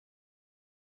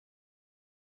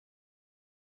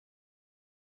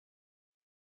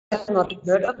have not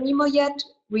heard of NEMO yet,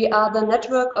 we are the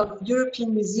network of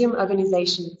European museum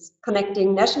organizations,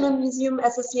 connecting national museum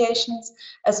associations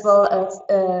as well as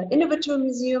individual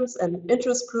museums and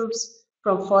interest groups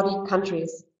from 40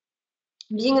 countries.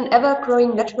 Being an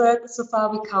ever-growing network, so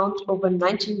far we count over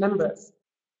 90 members.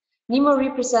 NEMO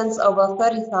represents over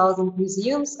 30,000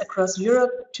 museums across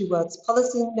Europe towards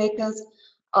policymakers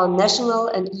on national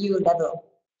and EU level.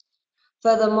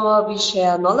 Furthermore, we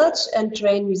share knowledge and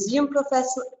train museum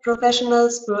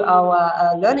professionals through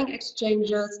our learning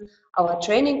exchanges, our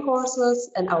training courses,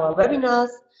 and our webinars,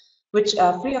 which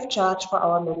are free of charge for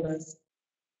our members.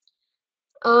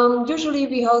 Usually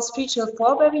we host 3 to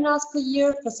 4 webinars per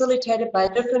year, facilitated by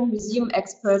different museum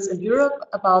experts in Europe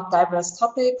about diverse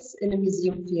topics in the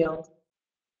museum field.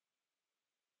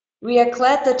 We are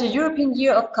glad that the European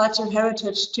Year of Cultural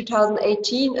Heritage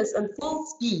 2018 is in full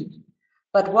speed,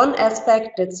 but one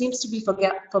aspect that seems to be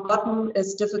forgotten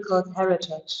is difficult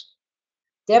heritage.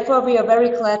 Therefore, we are very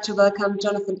glad to welcome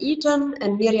Jonathan Eaton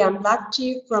and Mirian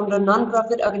Bllaci from the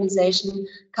non-profit organization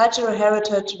Cultural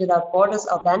Heritage Without Borders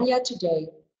Albania today.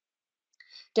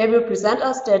 They will present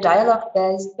us their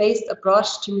dialogue-based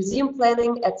approach to museum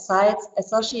planning at sites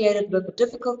associated with a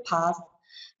difficult past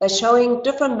by showing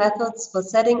different methods for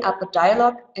setting up a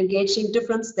dialogue, engaging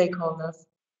different stakeholders.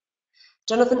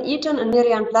 Jonathan Eaton and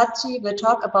Mirian Bllaci will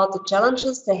talk about the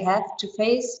challenges they had to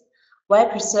face while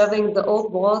preserving the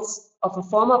old walls of a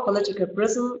former political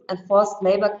prison and forced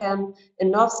labor camp in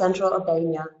north-central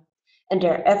Albania, and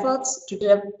their efforts to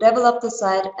develop the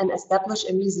site and establish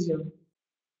a museum.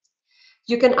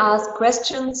 You can ask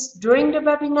questions during the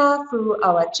webinar through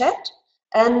our chat,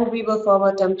 and we will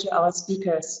forward them to our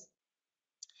speakers.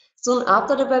 Soon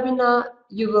after the webinar,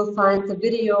 you will find the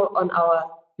video on our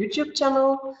YouTube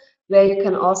channel, where you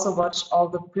can also watch all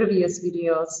the previous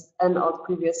videos and all the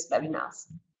previous webinars.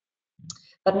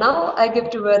 But now I give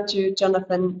the word to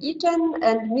Jonathan Eaton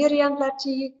and Mirian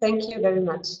Bllaci. Thank you very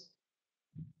much.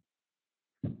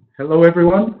 Hello,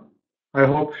 everyone. I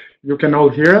hope you can all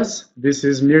hear us. This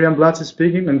is Mirian Bllaci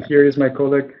speaking, and here is my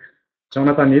colleague,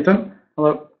 Jonathan Eaton.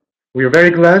 Hello. We are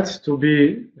very glad to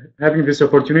be having this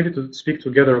opportunity to speak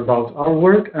together about our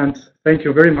work, and thank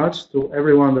you very much to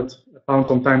everyone that found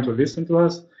some time to listen to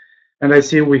us. And I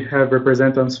see we have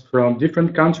representatives from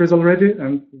different countries already,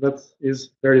 and that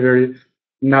is very, very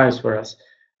nice for us.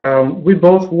 We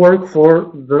both work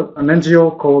for an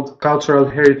NGO called Cultural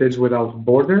Heritage Without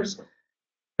Borders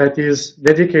that is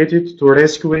dedicated to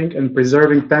rescuing and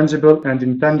preserving tangible and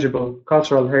intangible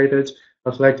cultural heritage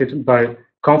affected by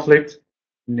conflict,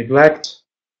 neglect,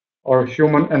 or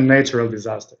human and natural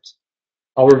disasters.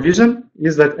 Our vision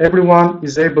is that everyone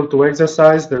is able to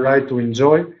exercise the right to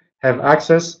enjoy, have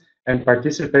access, and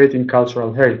participate in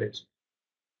cultural heritage.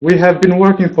 We have been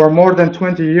working for more than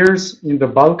 20 years in the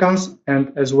Balkans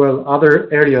and as well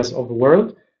other areas of the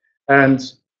world, and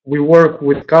we work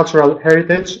with cultural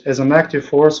heritage as an active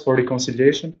force for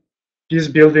reconciliation, peace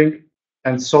building,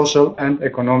 and social and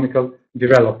economical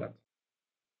development.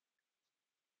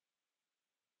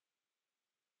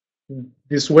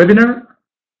 This webinar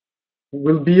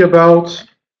will be about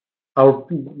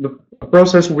the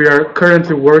process we are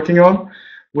currently working on,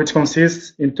 which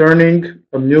consists in turning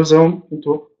a museum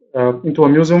into a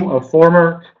museum of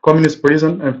former communist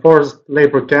prison and forced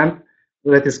labor camp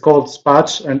that is called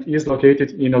Spaç and is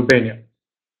located in Albania.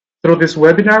 Through this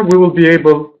webinar, we will be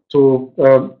able to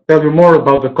tell you more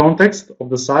about the context of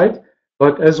the site,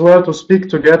 but as well to speak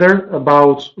together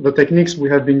about the techniques we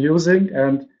have been using.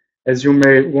 And as you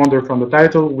may wonder from the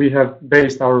title, we have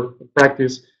based our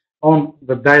practice on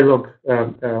the dialogue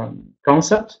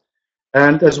concept.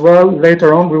 And as well,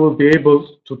 later on, we will be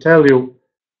able to tell you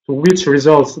to which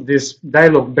results this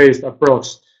dialogue-based approach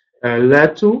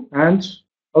led to, and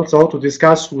also to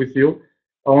discuss with you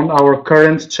on our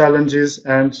current challenges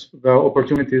and the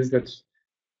opportunities that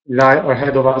lie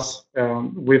ahead of us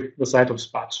with the site of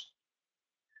Spaç.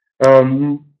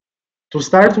 To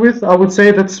start with, I would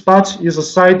say that Spaç is a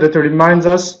site that reminds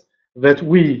us that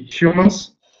we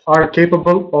humans are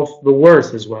capable of the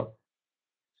worst as well.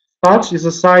 Spaç is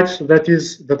a site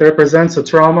that represents a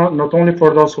trauma not only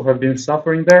for those who have been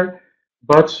suffering there,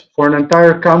 but for an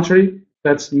entire country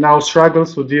that now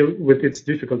struggles to deal with its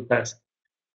difficult past.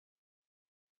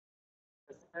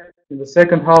 In the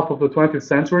second half of the 20th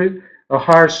century, a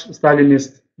harsh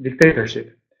Stalinist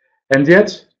dictatorship. And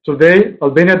yet, today,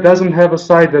 Albania doesn't have a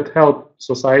site that helps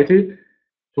society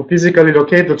to physically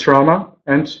locate the trauma,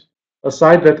 and a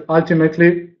site that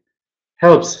ultimately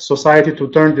helps society to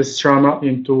turn this trauma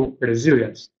into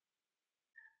resilience.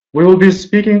 We will be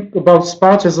speaking about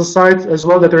Spaç as a site as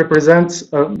well that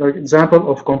represents an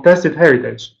example of contested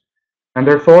heritage. And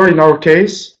therefore, in our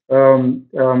case, as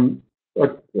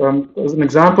an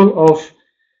example of,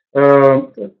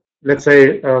 let's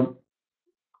say,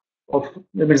 of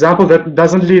an example that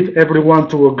doesn't lead everyone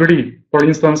to agree, for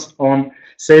instance, on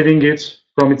saving it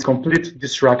from its complete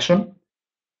destruction,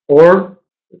 or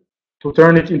to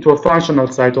turn it into a functional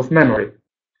site of memory.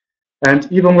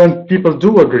 And even when people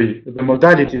do agree, the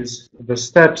modalities, the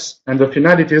steps, and the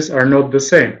finalities are not the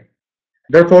same.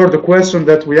 Therefore, the question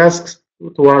that we ask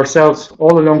to ourselves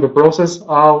all along the process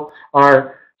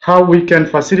are how we can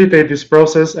facilitate this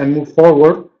process and move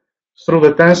forward through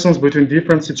the tensions between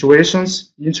different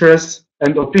situations, interests,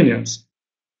 and opinions.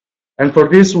 And for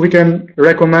this, we can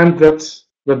recommend that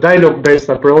the dialogue-based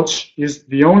approach is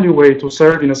the only way to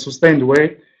serve in a sustained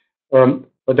way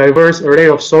a diverse array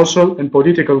of social and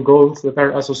political goals that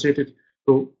are associated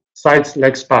to sites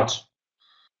like Spaç.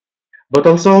 But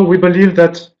also, we believe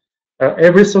that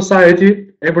every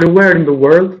society, everywhere in the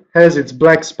world, has its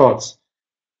black spots,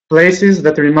 places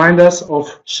that remind us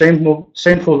of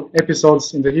shameful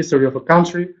episodes in the history of a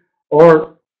country,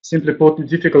 or simply put,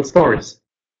 difficult stories.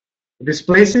 These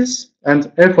places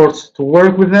and efforts to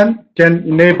work with them can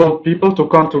enable people to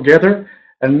come together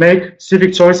and make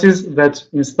civic choices that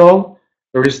install,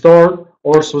 restore,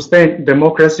 or sustain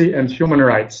democracy and human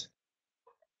rights.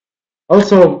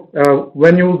 Also,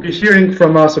 when you will be hearing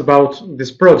from us about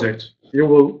this project, you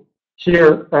will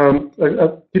hear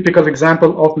a typical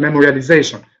example of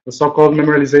memorialization, the so-called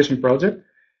memorialization project.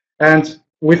 And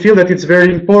we feel that it's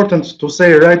very important to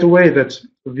say right away that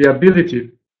the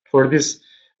ability for these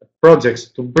projects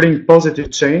to bring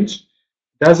positive change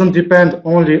doesn't depend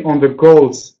only on the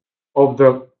goals of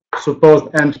the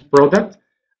supposed end product,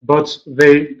 but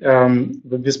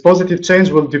this positive change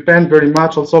will depend very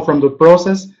much also from the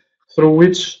process through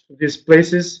which these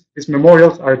places, these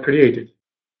memorials are created.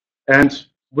 And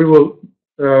we will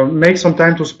make some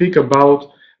time to speak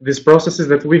about these processes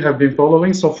that we have been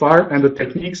following so far and the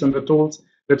techniques and the tools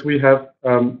that we have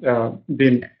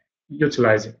been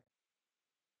utilizing.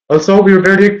 Also, we're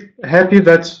very happy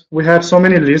that we have so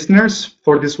many listeners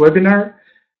for this webinar,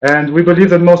 and we believe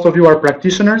that most of you are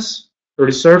practitioners,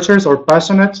 researchers, or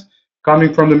passionate,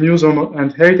 coming from the museum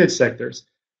and heritage sectors.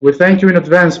 We thank you in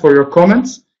advance for your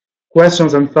comments,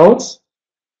 questions, and thoughts,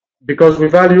 because we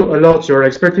value a lot your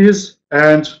expertise,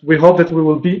 and we hope that we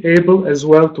will be able as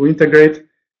well to integrate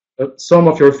some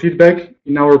of your feedback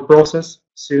in our process,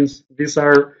 since these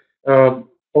are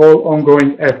all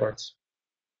ongoing efforts.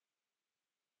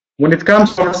 When it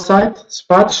comes to our site,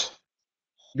 Spaç,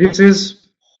 this is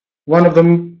one of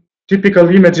the typical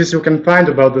images you can find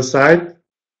about the site.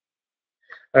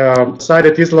 Site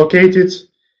that is located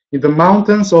in the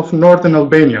mountains of northern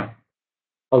Albania.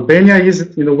 Albania is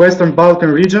in the Western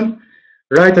Balkan region,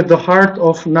 right at the heart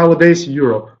of nowadays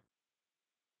Europe.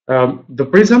 The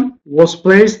prison was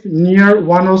placed near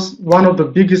one of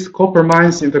the biggest copper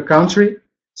mines in the country,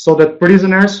 so that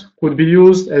prisoners could be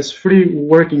used as free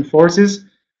working forces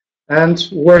and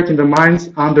work in the mines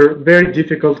under very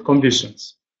difficult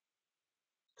conditions.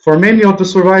 For many of the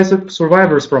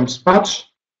survivors from Spaç,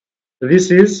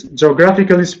 this is,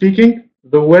 geographically speaking,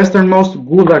 the westernmost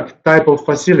gulag type of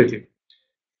facility.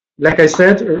 Like I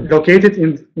said, located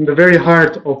in the very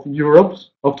heart of Europe,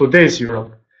 of today's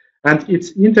Europe. And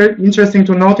it's interesting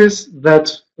to notice that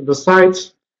the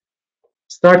site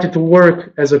started to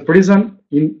work as a prison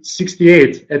in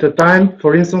 '68, at a time,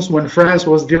 for instance, when France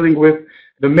was dealing with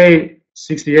the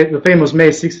famous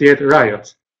May '68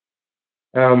 riots.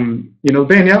 In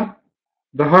Albania,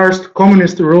 the harsh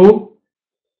communist rule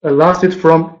lasted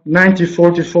from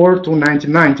 1944 to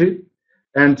 1990,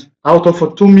 and out of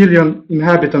a 2 million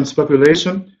inhabitants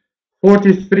population,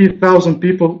 43,000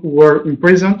 people were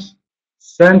imprisoned,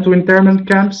 sent to internment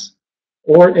camps,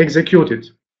 or executed.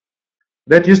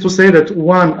 That is to say that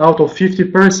 1 out of 50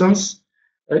 persons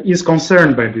is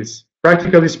concerned by this.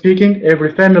 Practically speaking,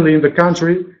 every family in the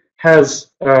country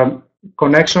has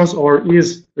connections or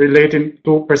is relating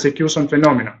to persecution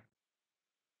phenomena.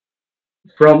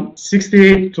 From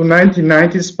 '68 to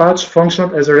 1990, Spaç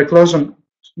functioned as a reclusion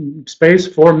space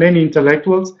for many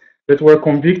intellectuals that were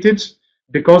convicted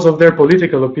because of their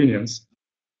political opinions.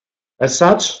 As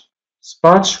such,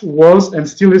 Spaç was and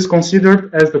still is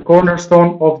considered as the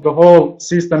cornerstone of the whole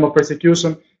system of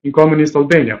persecution in communist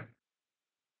Albania.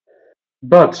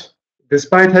 But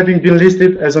despite having been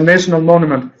listed as a national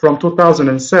monument from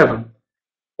 2007,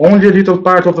 only a little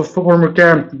part of the former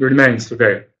camp remains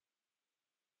today.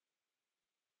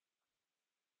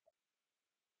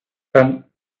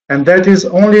 And that is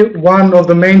only one of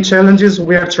the main challenges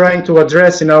we are trying to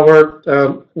address in our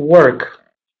work.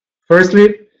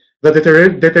 Firstly, the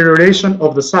deterioration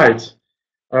of the site.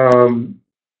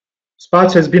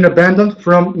 Spaç has been abandoned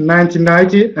from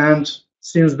 1990, and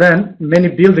since then, many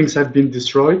buildings have been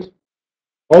destroyed.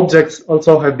 Objects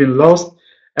also have been lost,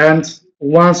 and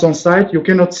once on site, you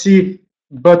cannot see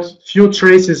but few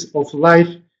traces of life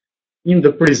in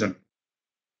the prison.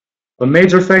 A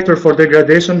major factor for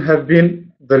degradation have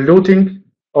been the looting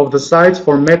of the sites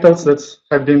for metals that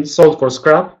have been sold for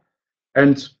scrap,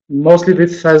 and mostly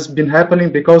this has been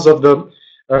happening because of the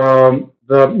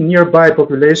nearby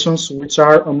populations, which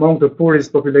are among the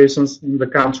poorest populations in the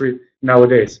country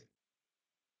nowadays.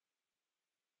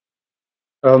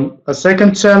 A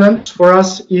second challenge for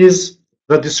us is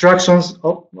the destruction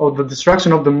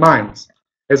of the mines.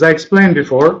 As I explained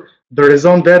before, the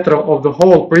raison d'etre of the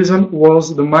whole prison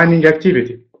was the mining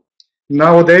activity.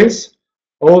 Nowadays,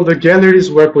 all the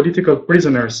galleries where political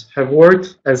prisoners have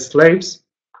worked as slaves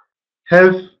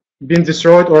have been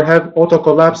destroyed or have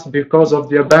auto-collapsed because of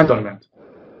the abandonment.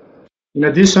 In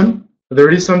addition, the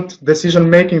recent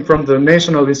decision-making from the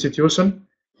national institution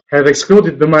have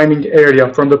excluded the mining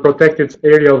area from the protected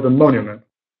area of the monument,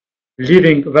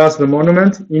 leaving thus the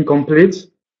monument incomplete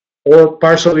or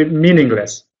partially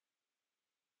meaningless.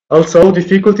 Also,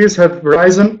 difficulties have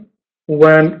arisen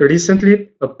when recently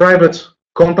a private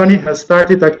company has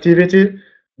started activity,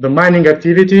 the mining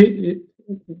activity,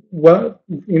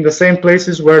 in the same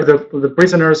places where the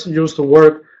prisoners used to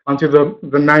work until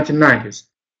the 1990s.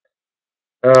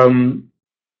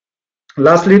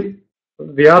 Lastly,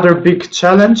 the other big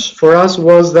challenge for us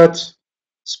was that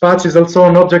Spaç is also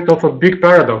an object of a big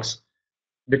paradox,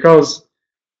 because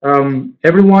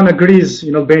everyone agrees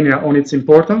in Albania on its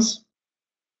importance,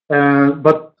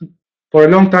 but for a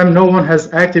long time no one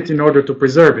has acted in order to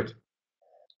preserve it.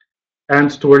 And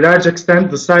to a large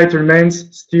extent the site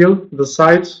remains still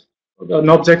an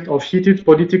object of heated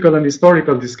political and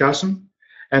historical discussion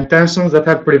and tensions that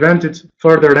have prevented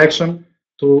further action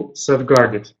to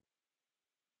safeguard it.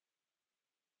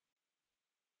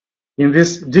 In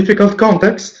this difficult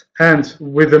context, and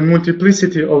with the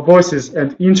multiplicity of voices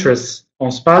and interests on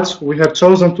Spaç, we have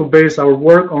chosen to base our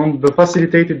work on the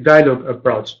facilitated dialogue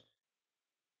approach.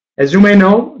 As you may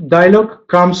know, dialogue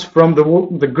comes from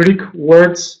the Greek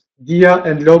words dia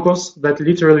and logos, that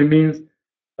literally means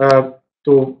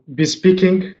to be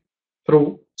speaking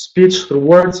through speech, through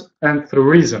words, and through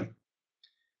reason.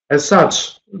 As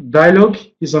such, dialogue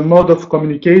is a mode of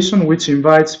communication which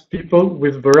invites people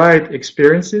with varied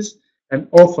experiences and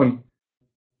often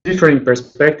differing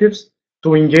perspectives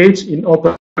to engage in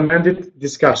open-ended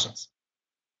discussions.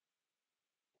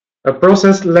 A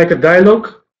process like a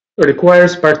dialogue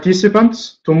requires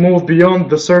participants to move beyond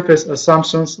the surface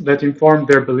assumptions that inform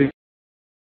their beliefs.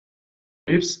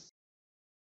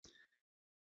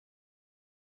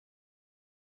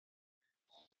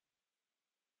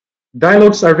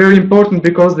 Dialogues are very important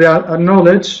because they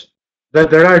acknowledge that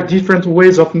there are different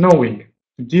ways of knowing,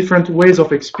 different ways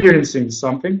of experiencing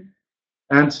something,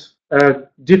 and a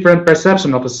different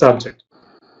perception of a subject.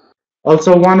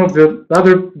 Also, one of the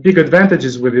other big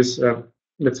advantages with this,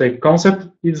 let's say, concept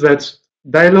is that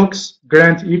dialogues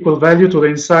grant equal value to the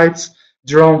insights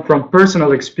drawn from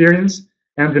personal experience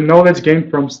and the knowledge gained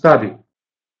from study.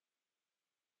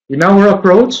 In our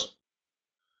approach,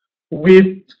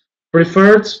 we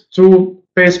preferred to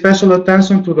pay special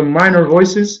attention to the minor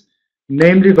voices,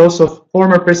 namely those of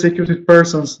former persecuted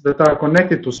persons that are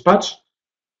connected to Spaç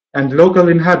and local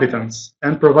inhabitants,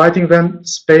 and providing them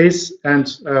space and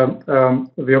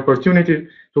the opportunity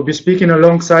to be speaking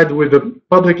alongside with the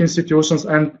public institutions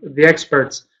and the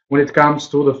experts when it comes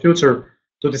to the future,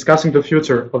 to discussing the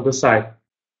future of the site.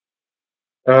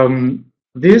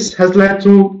 This has led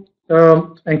to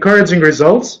encouraging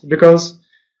results, because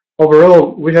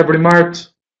overall we have remarked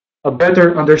a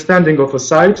better understanding of a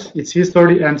site, its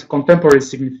history and contemporary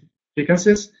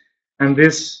significances, and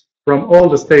this from all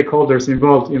the stakeholders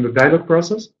involved in the dialogue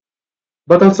process.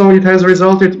 But also it has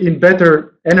resulted in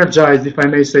better energized, if I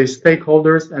may say,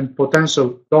 stakeholders and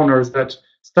potential donors that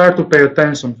start to pay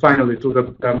attention finally to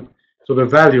the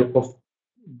value of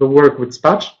the work with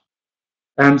Spaç.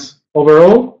 And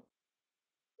overall,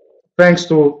 thanks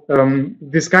to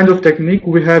this kind of technique,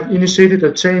 we have initiated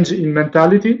a change in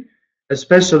mentality,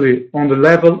 especially on the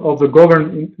level of the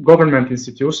government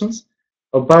institutions,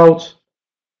 about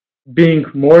being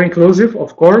more inclusive,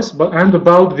 of course, and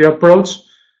about the approach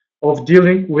of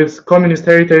dealing with communist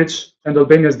heritage and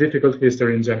Albania's difficult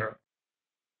history in general.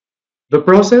 The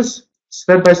process,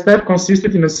 step by step,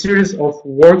 consisted in a series of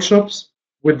workshops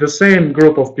with the same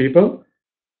group of people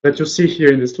that you see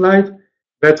here in the slide,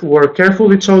 that were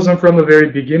carefully chosen from the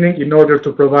very beginning in order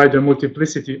to provide a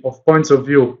multiplicity of points of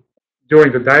view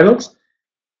during the dialogues.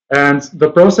 And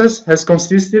the process has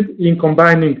consisted in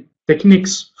combining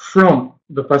techniques from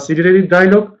the facilitated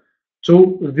dialogue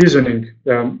to visioning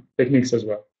techniques as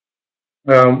well.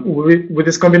 With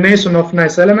this combination of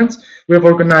nice elements, we have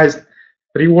organized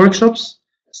 3 workshops.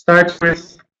 Start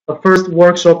with a first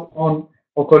workshop on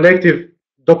a collective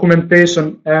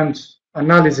documentation and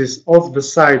analysis of the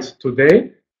site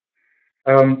today,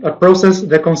 a process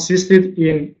that consisted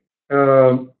in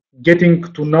getting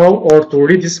to know or to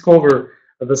rediscover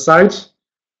the site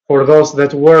for those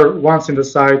that were once in the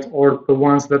site or the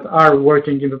ones that are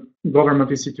working in the government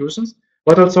institutions,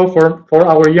 but also for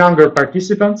our younger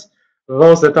participants,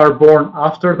 those that are born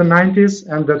after the 90s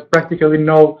and that practically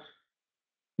know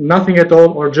nothing at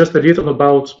all or just a little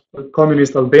about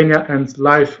communist Albania and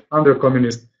life under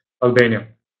communist Albania.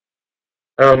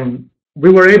 We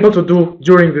were able to do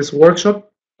during this workshop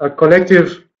a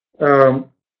collective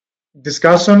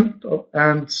discussion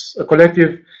and a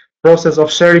collective process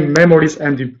of sharing memories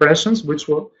and impressions, which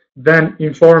were then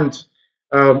informed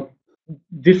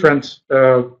different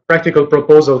practical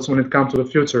proposals when it comes to the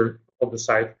future of the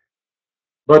site.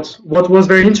 But what was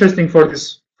very interesting for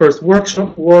this first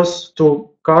workshop was to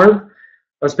carve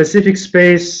a specific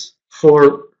space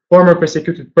for former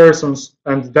persecuted persons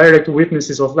and direct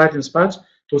witnesses of life in Spaç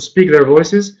to speak their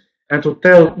voices and to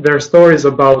tell their stories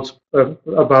about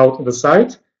the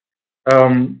site.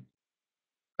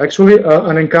 Actually,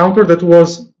 an encounter that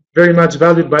was very much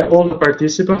valued by all the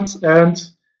participants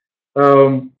and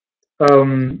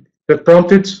that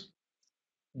prompted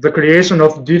the creation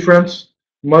of different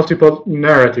multiple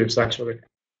narratives, actually.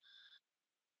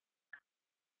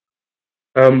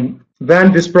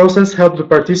 Then this process helped the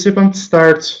participants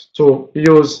start to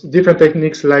use different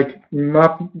techniques like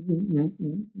mind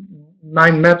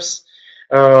maps,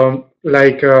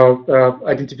 like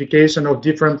identification of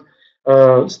different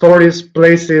stories,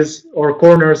 places, or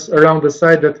corners around the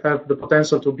site that have the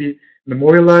potential to be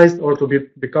memorialized or to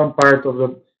become part of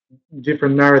the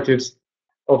different narratives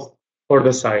for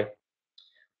the site.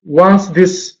 Once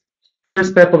this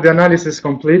first step of the analysis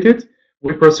completed,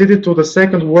 we proceeded to the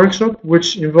second workshop,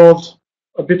 which involved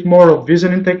a bit more of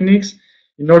visioning techniques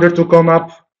in order to come up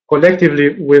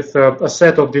collectively with a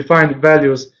set of defined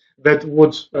values that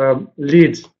would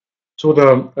lead to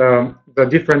the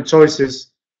different choices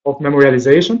of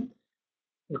memorialization.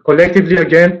 Collectively,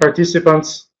 again,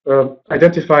 participants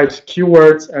identified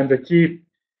keywords and the key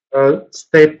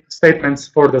statements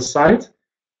for the site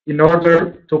in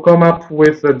order to come up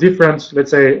with different,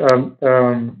 let's say,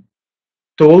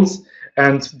 tools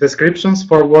and descriptions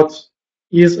for what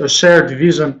is a shared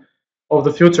vision of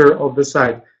the future of the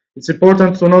site. It's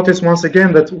important to notice once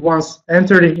again that once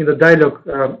entering in the dialogue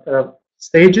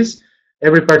stages,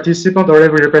 every participant or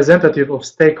every representative of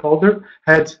stakeholder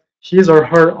had his or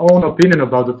her own opinion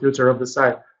about the future of the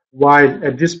site. While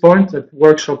at this point, at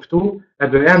workshop 2,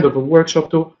 at the end of the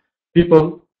workshop 2,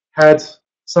 people had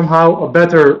somehow a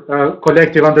better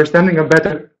collective understanding, a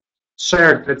better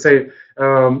shared, let's say,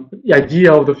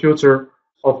 idea of the future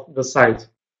of the site.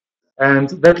 And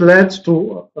that led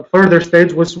to a further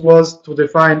stage, which was to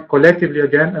define collectively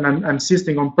again, and I'm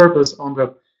insisting on purpose on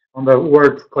the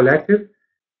word collective.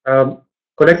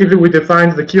 Collectively, we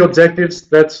defined the key objectives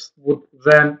that would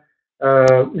then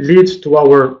lead to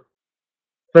our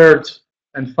third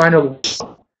and final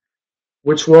workshop,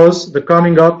 which was the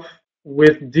coming up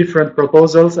with different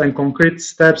proposals and concrete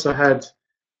steps ahead.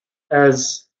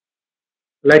 As,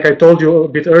 like I told you a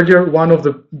bit earlier, one of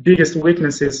the biggest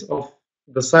weaknesses of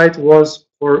the site was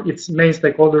for its main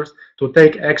stakeholders to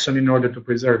take action in order to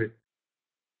preserve it.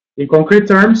 In concrete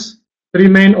terms, 3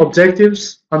 main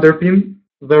objectives underpin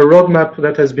the roadmap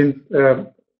that has been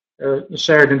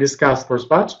shared and discussed for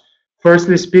Spaç.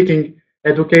 Firstly, speaking,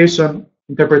 education,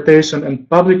 interpretation, and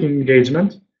public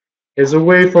engagement as a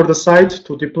way for the site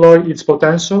to deploy its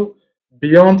potential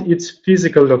beyond its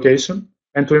physical location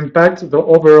and to impact the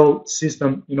overall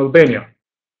system in Albania.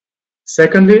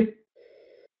 Secondly,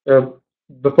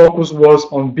 the focus was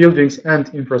on buildings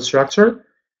and infrastructure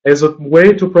as a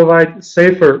way to provide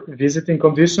safer visiting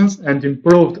conditions and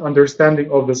improved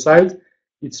understanding of the site,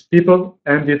 its people,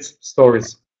 and its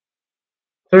stories.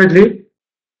 Thirdly,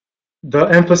 the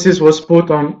emphasis was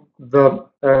put on the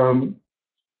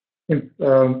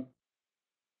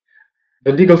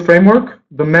legal framework,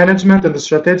 the management, and the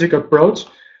strategic approach,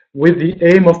 with the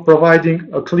aim of providing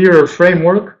a clearer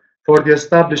framework for the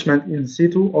establishment in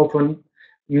situ of an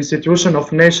institution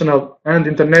of national and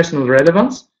international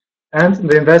relevance, and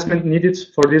the investment needed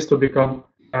for this to become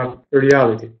a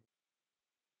reality.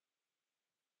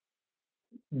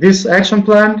 This action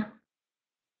plan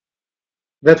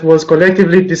that was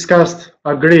collectively discussed,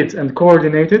 agreed, and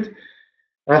coordinated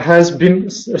has been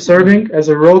serving as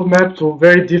a roadmap to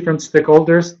very different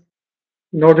stakeholders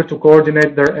in order to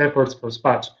coordinate their efforts for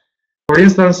Spaç. For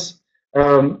instance,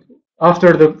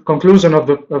 after the conclusion of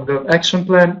the action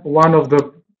plan, one of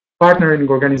the partnering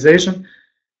organizations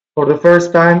for the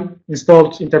first time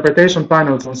installed interpretation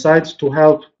panels on site to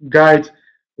help guide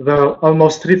the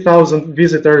almost 3,000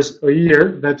 visitors a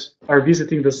year that are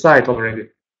visiting the site already.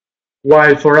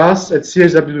 While for us at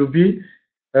CHWB,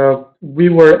 we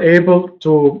were able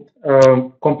to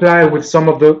comply with some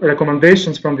of the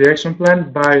recommendations from the action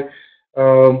plan by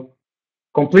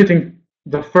completing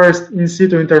the first in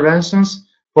situ interventions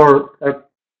for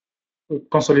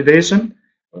consolidation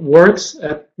works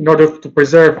in order to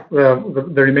preserve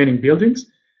the remaining buildings.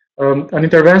 An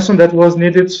intervention that was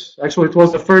needed, actually it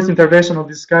was the first intervention of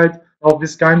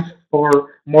this kind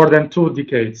for more than 2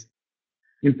 decades.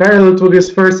 In parallel to these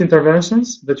first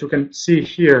interventions that you can see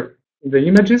here in the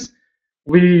images,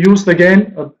 we used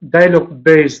again a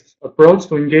dialogue-based approach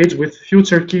to engage with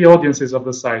future key audiences of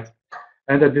the site.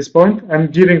 And at this point, I'm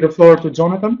giving the floor to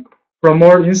Jonathan for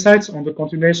more insights on the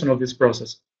continuation of this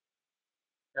process.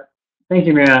 Thank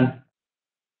you, Mirian.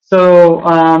 So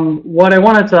what I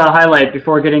wanted to highlight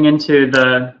before getting into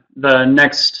the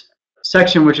next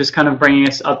section, which is kind of bringing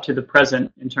us up to the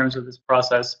present in terms of this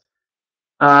process,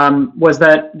 was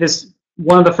that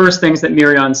one of the first things that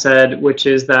Mirian said, which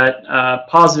is that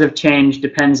positive change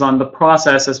depends on the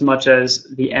process as much as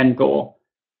the end goal.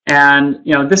 And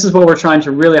this is what we're trying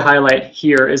to really highlight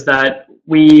here, is that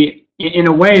we, in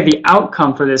a way, the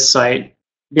outcome for this site,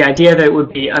 the idea that it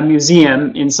would be a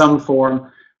museum in some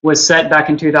form, was set back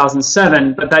in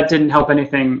 2007, but that didn't help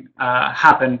anything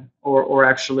happen or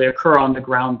actually occur on the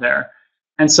ground there.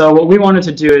 And so what we wanted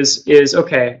to do is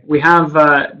okay, we have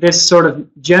this sort of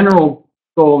general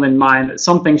goal in mind that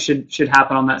something should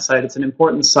happen on that site. It's an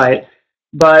important site,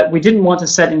 but we didn't want to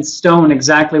set in stone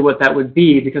exactly what that would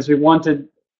be, because we wanted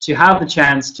to have the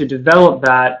chance to develop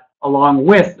that along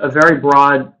with a very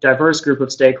broad, diverse group of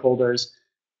stakeholders,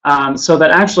 so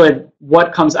that actually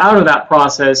what comes out of that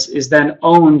process is then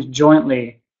owned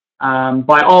jointly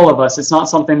by all of us. It's not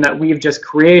something that we've just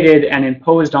created and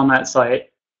imposed on that site,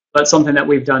 but something that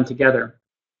we've done together.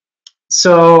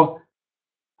 So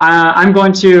I'm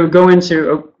going to go into,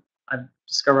 oh, I've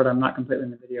discovered I'm not completely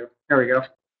in the video. There we go.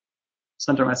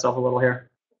 Center myself a little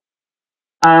here.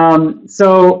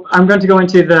 So I'm going to go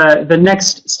into the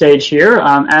next stage here.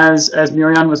 As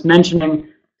Mirian was mentioning,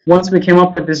 once we came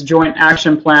up with this joint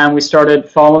action plan, we started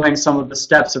following some of the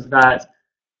steps of that.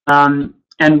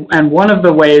 And one of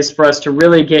the ways for us to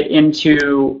really get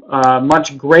into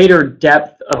much greater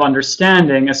depth of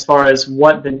understanding as far as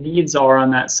what the needs are on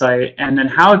that site, and then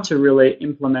how to really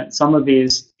implement some of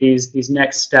these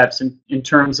next steps in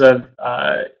terms of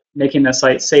making the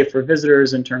site safe for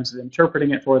visitors, in terms of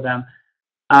interpreting it for them,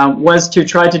 was to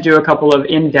try to do a couple of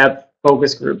in-depth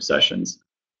focus group sessions.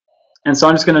 And so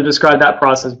I'm just going to describe that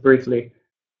process briefly.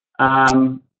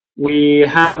 We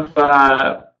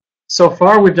have, so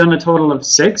far we've done a total of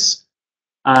 6.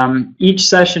 Each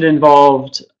session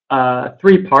involved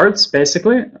 3 parts,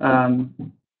 basically.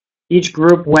 Each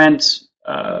group went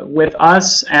with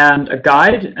us and a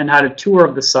guide and had a tour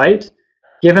of the site,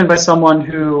 given by someone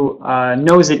who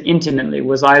knows it intimately,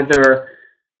 was either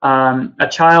a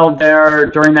child there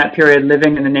during that period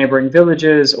living in the neighboring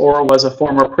villages, or was a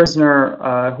former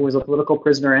prisoner who was a political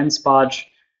prisoner in Spaç,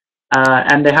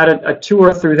 and they had a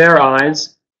tour through their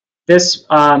eyes. This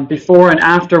before and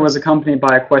after was accompanied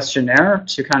by a questionnaire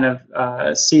to kind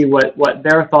of see what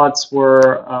their thoughts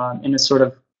were in a sort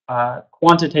of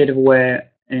quantitative way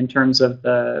in terms of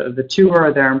the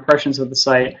tour, their impressions of the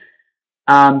site.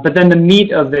 But then the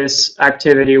meat of this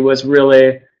activity was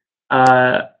really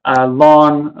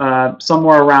long,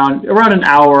 somewhere around an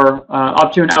hour,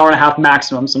 up to an hour and a half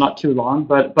maximum, so not too long,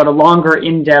 but a longer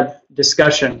in-depth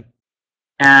discussion.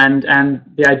 And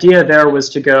the idea there was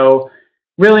to go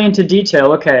really into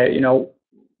detail. Okay,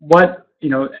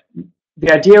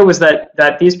 the idea was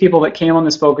that these people that came on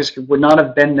this focus group would not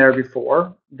have been there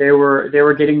before. They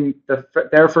were getting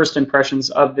their first impressions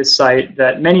of this site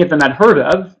that many of them had heard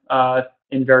of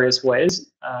in various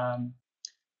ways,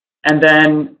 and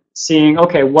then seeing,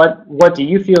 okay, what do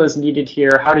you feel is needed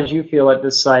here? How did you feel at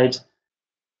this site?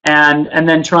 And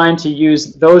then trying to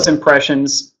use those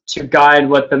impressions to guide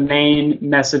what the main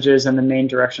messages and the main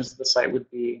directions of the site would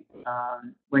be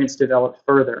when it's developed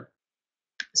further.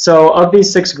 So of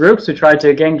these 6 groups, we tried to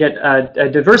again get a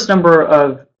diverse number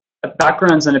of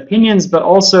backgrounds and opinions, but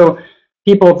also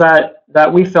people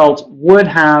that we felt would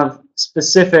have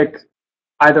specific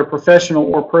either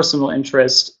professional or personal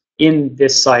interest in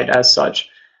this site as such.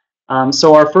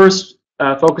 So our first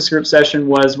focus group session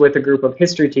was with a group of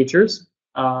history teachers,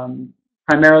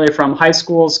 primarily from high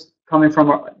schools coming from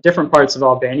different parts of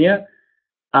Albania.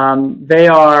 They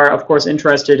are, of course,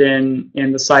 interested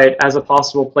in the site as a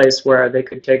possible place where they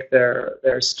could take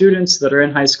their students that are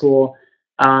in high school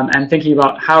and thinking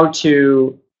about how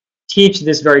to teach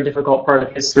this very difficult part of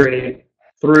history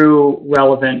through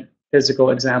relevant physical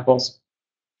examples.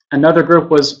 Another group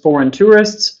was foreign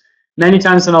tourists. Many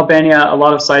times in Albania, a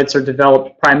lot of sites are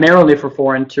developed primarily for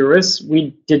foreign tourists.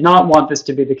 We did not want this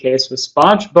to be the case with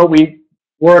Spaç, but we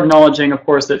were acknowledging, of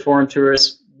course, that foreign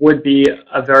tourists would be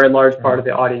a very large part of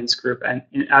the audience group and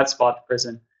at Spaç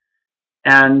Prison.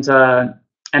 And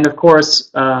of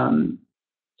course,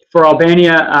 for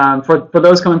Albania, for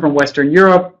those coming from Western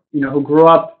Europe, who grew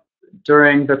up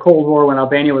during the Cold War when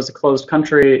Albania was a closed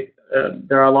country,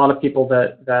 there are a lot of people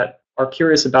that are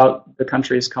curious about the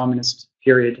country's communist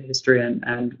period history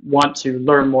and want to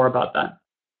learn more about that.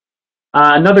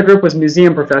 Another group was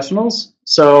museum professionals,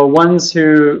 so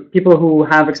people who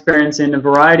have experience in a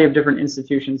variety of different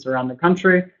institutions around the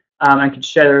country and could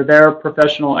share their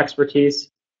professional expertise.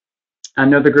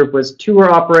 Another group was tour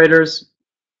operators,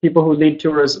 people who lead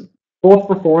tours both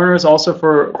for foreigners, also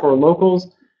for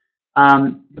locals,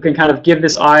 who can kind of give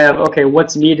this eye of, okay,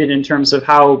 what's needed in terms of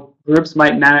how groups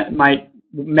might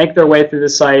make their way through the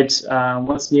site,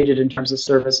 what's needed in terms of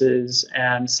services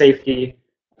and safety.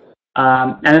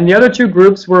 And then the other two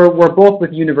groups were both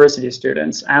with university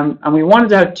students, and we wanted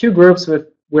to have two groups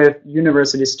with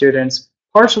university students,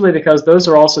 partially because those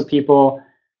are also people,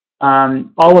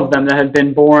 all of them that had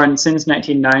been born since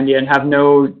 1990 and have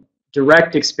no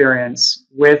direct experience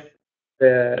with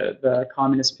the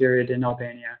communist period in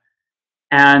Albania,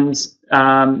 and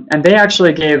they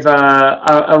actually gave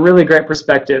a really great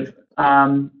perspective.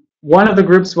 One of the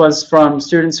groups was from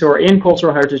students who are in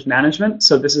cultural heritage management,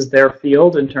 so this is their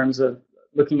field in terms of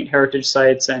looking at heritage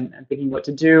sites and thinking what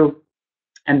to do,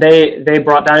 and they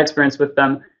brought that experience with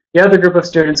them. The other group of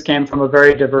students came from a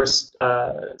very diverse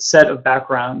set of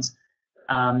backgrounds,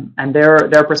 and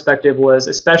their perspective was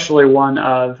especially one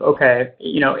of, okay,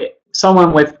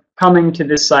 someone coming to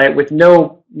this site with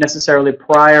no necessarily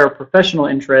prior professional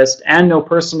interest and no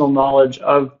personal knowledge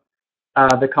of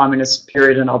the communist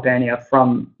period in Albania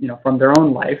from their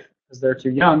own life, because they're too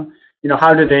young.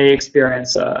 How do they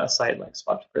experience a site like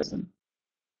Spaç Prison?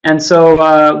 And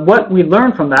so what we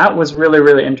learned from that was really,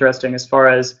 really interesting as far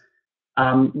as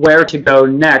where to go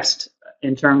next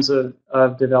in terms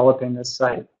of developing this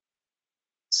site.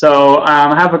 So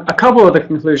I have a couple of the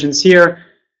conclusions here.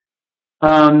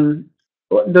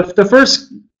 The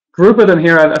first group of them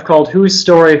here I've called Whose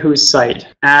Story, Whose Site?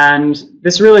 And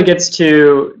this really gets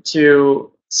to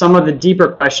some of the deeper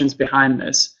questions behind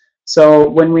this. So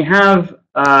when we have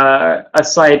a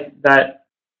site that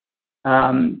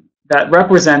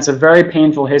represents a very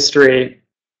painful history,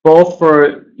 both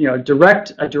for a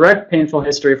direct painful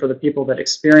history for the people that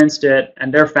experienced it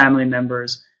and their family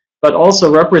members, but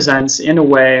also represents in a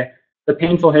way the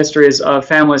painful histories of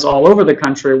families all over the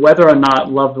country, whether or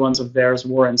not loved ones of theirs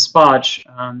were in Spaç,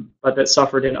 but that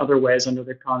suffered in other ways under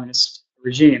the communist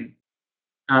regime.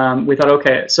 We thought,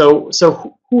 okay, so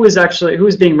who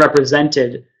is being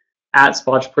represented at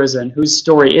Spaç Prison? Whose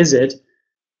story is it?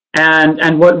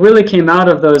 And what really came out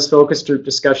of those focus group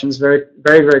discussions very,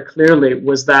 very, very clearly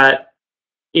was that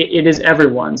it is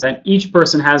everyone's, and each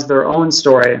person has their own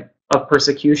story of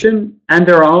persecution, and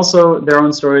there are also their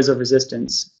own stories of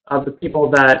resistance, of the people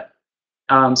that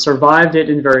survived it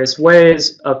in various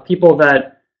ways, of people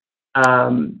that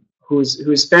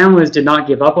whose families did not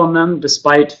give up on them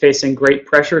despite facing great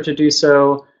pressure to do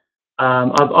so,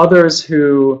 of others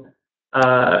who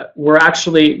were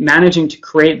actually managing to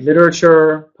create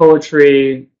literature,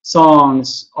 poetry,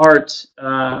 songs, art,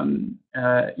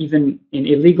 even in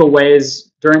illegal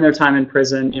ways during their time in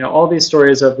prison. All these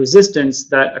stories of resistance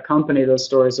that accompany those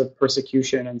stories of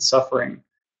persecution and suffering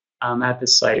at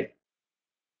this site.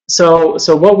 So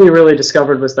what we really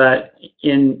discovered was that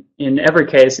in every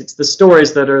case, it's the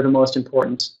stories that are the most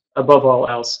important above all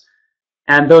else,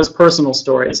 and those personal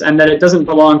stories, and that it doesn't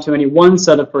belong to any one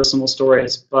set of personal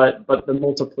stories, but the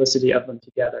multiplicity of them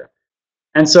together.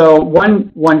 And so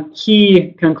one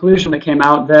key conclusion that came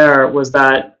out there was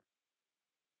that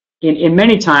in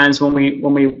many times when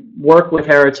we work with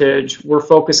heritage, we're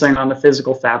focusing on the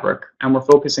physical fabric, and we're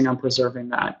focusing on preserving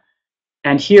that.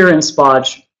 And here in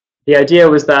Spaç, the idea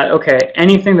was that, okay,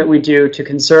 anything that we do to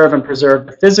conserve and preserve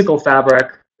the physical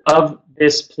fabric of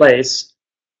this place,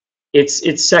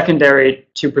 it's secondary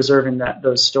to preserving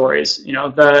those stories.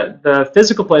 The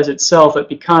physical place itself, it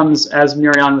becomes, as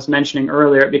Mirian was mentioning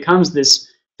earlier, it becomes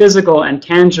this physical and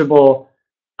tangible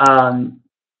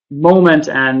moment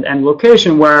and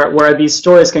location where these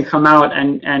stories can come out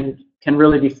and can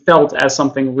really be felt as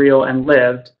something real and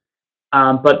lived.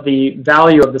 but the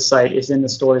value of the site is in the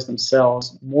stories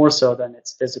themselves more so than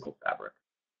its physical fabric.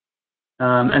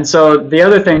 And so the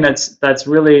other thing that's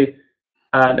really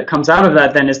that comes out of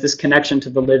that then is this connection to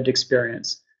the lived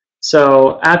experience.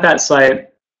 So at that site,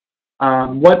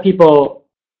 what people,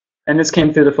 and this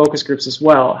came through the focus groups as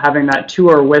well, having that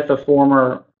tour with a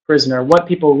former prisoner, what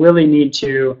people really need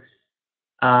to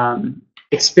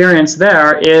experience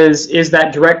there is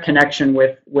that direct connection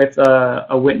with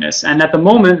a witness. And at the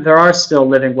moment, there are still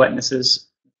living witnesses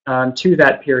to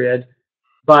that period.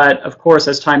 But of course,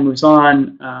 as time moves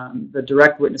on, the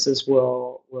direct witnesses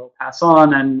will pass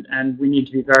on, and we need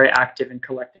to be very active in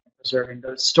collecting and preserving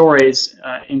those stories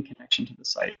in connection to the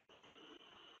site.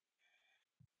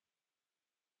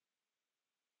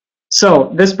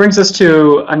 So this brings us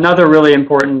to another really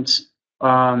important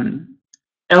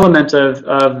element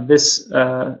of this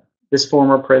this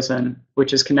former prison,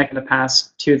 which is connecting the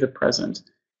past to the present.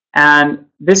 And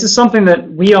this is something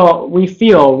that we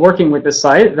feel working with the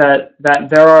site that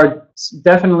there are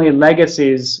definitely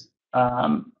legacies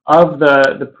of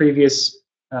the previous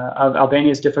of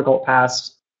Albania's difficult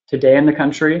past today in the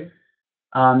country.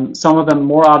 Some of them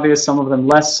more obvious, some of them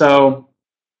less so.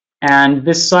 And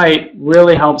this site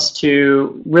really helps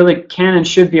to, really can and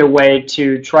should be a way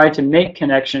to try to make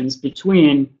connections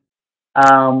between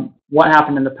what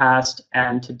happened in the past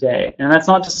and today. And that's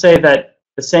not to say that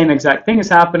the same exact thing is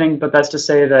happening, but that's to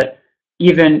say that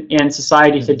even in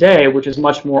society today, which is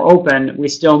much more open, we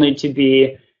still need to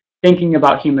be thinking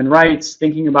about human rights,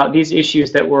 thinking about these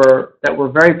issues that were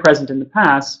very present in the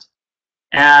past,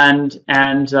 and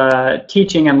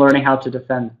teaching and learning how to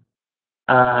defend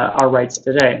our rights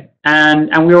today.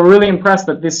 And we were really impressed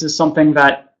that this is something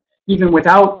that, even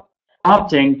without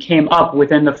opting, came up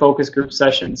within the focus group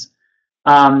sessions.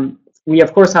 We,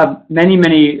 of course, have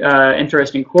many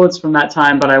interesting quotes from that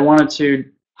time, but I wanted to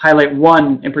highlight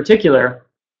one in particular,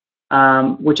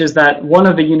 which is that one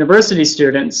of the university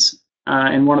students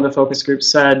in one of the focus groups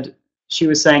said, she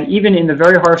was saying, even in the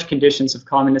very harsh conditions of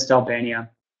communist Albania,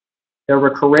 there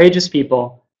were courageous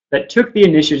people that took the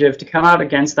initiative to come out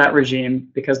against that regime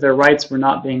because their rights were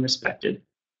not being respected.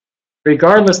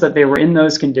 Regardless that they were in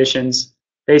those conditions,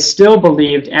 they still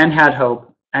believed and had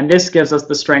hope, and this gives us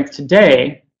the strength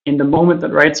today, in the moment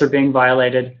that rights are being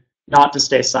violated, not to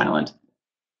stay silent.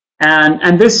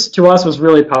 And this, to us, was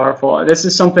really powerful. This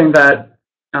is something that,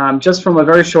 just from a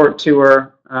very short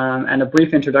tour and a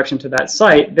brief introduction to that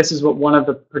site, this is what one of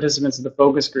the participants of the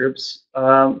focus groups,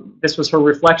 this was her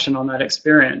reflection on that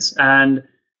experience.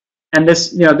 And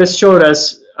this, this showed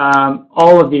us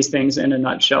all of these things in a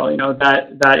nutshell.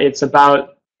 That it's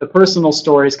about the personal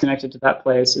stories connected to that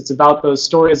place. It's about those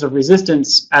stories of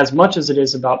resistance as much as it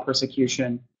is about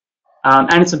persecution,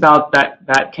 and it's about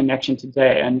that connection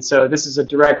today. And so this is a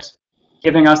direct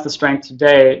giving us the strength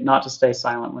today not to stay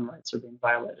silent when rights are being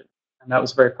violated, and that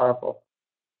was very powerful.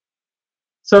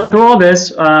 So through all this,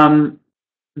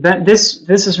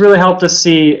 this has really helped us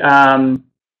see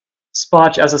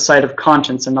Spaç as a site of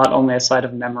conscience and not only a site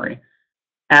of memory.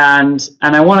 And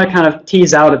I want to kind of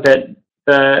tease out a bit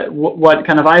what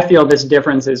kind of I feel this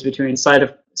difference is between site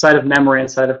of memory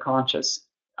and site of conscience.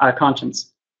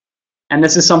 And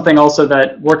this is something also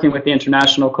that, working with the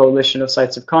International Coalition of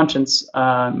Sites of Conscience,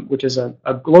 which is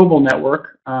a global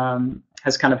network,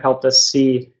 has kind of helped us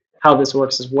see how this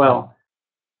works as well.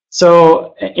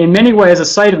 So in many ways, a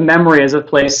site of memory is a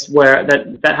place where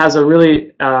that has a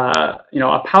really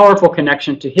a powerful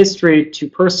connection to history, to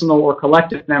personal or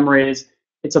collective memories.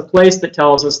 It's a place that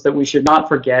tells us that we should not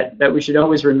forget, that we should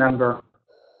always remember.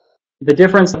 The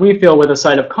difference that we feel with a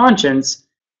site of conscience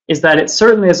is that it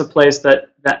certainly is a place that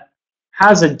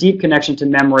has a deep connection to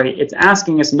memory. It's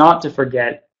asking us not to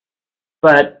forget,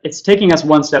 but it's taking us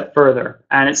one step further.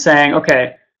 And it's saying,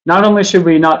 okay, not only should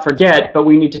we not forget, but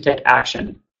we need to take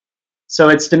action. So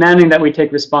it's demanding that we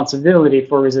take responsibility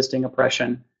for resisting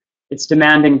oppression. It's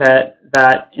demanding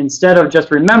that instead of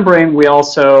just remembering, we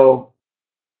also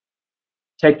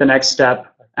take the next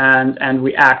step and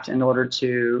we act in order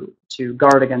to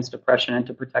guard against oppression and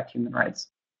to protect human rights.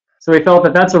 So we felt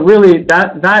that that's a really,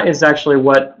 that is actually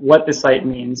what the site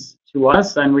means to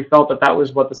us, and we felt that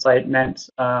was what the site meant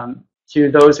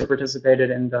to those who participated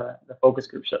in the focus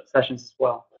group sessions as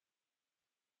well.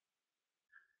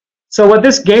 So what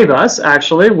this gave us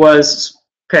actually was,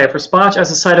 okay, for Spaç as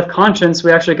a site of conscience,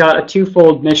 we actually got a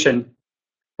twofold mission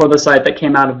for the site that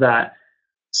came out of that.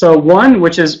 So one,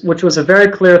 which was a very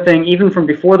clear thing, even from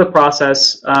before the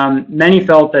process, many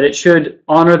felt that it should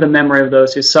honor the memory of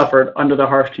those who suffered under the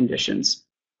harsh conditions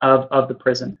of the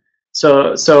prison.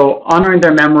 So honoring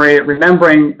their memory,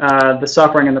 remembering the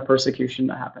suffering and the persecution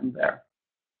that happened there.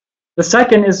 The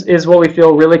second is what we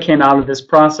feel really came out of this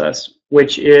process,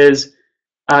 which is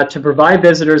to provide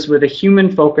visitors with a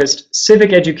human-focused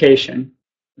civic education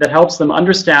that helps them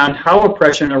understand how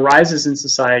oppression arises in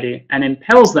society and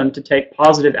impels them to take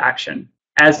positive action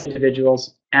as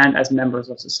individuals and as members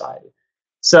of society.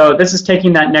 So this is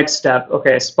taking that next step.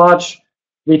 Okay, Spaç,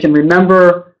 we can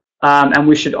remember and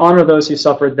we should honor those who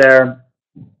suffered there,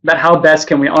 but how best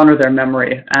can we honor their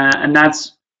memory? And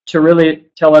that's to really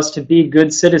tell us to be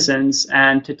good citizens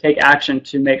and to take action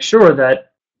to make sure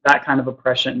that that kind of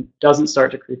oppression doesn't start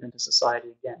to creep into society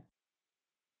again.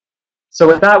 So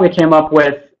with that, we came up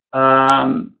with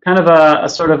kind of a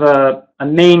sort of a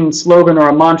main slogan or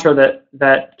a mantra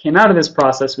that came out of this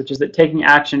process, which is that taking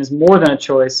action is more than a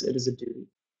choice, it is a duty.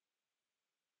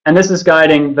 And this is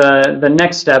guiding the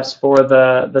next steps for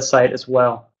the site as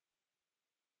well.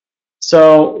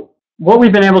 So what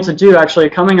we've been able to do, actually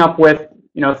coming up with,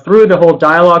 through the whole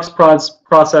dialogues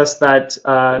process that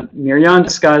Mirian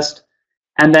discussed,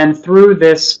 and then through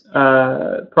this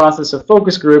process of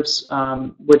focus groups,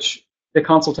 which the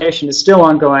consultation is still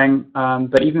ongoing,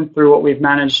 but even through what we've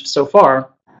managed so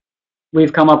far,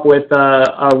 we've come up with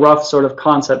a rough sort of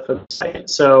concept for the site.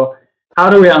 So how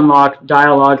do we unlock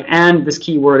dialogue and this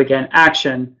key word again,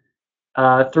 action,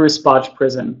 through Spaç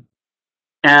Prison?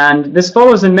 And this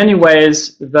follows in many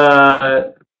ways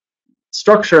the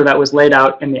structure that was laid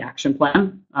out in the action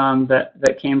plan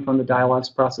that came from the dialogues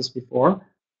process before.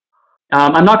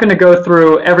 I'm not going to go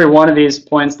through every one of these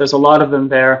points. There's a lot of them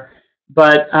there.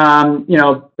 But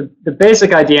the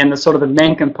basic idea and the sort of the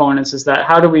main components is that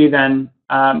how do we then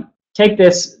take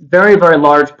this very, very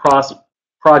large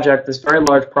project, this very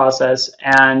large process,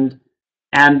 and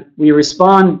we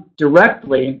respond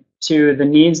directly to the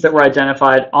needs that were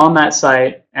identified on that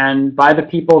site and by the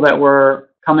people that were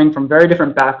coming from very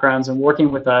different backgrounds and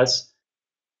working with us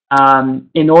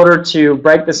in order to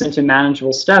break this into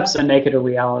manageable steps and make it a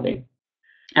reality.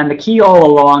 And the key all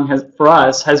along for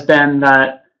us has been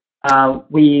that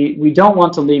we don't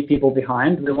want to leave people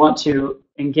behind. We want to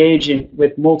engage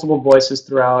with multiple voices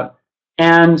throughout,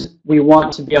 and we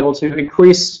want to be able to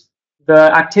increase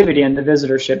the activity and the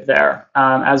visitorship there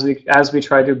as we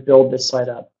try to build this site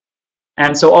up.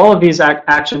 And so all of these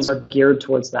actions are geared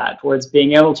towards that, towards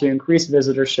being able to increase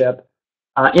visitorship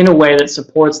in a way that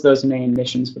supports those main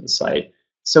missions for the site.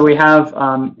 So we have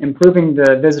improving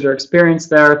the visitor experience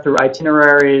there through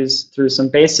itineraries, through some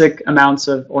basic amounts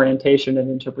of orientation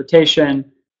and interpretation,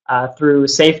 through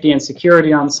safety and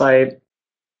security on site,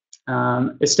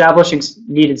 establishing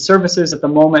needed services. At the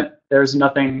moment, there's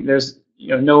nothing. There's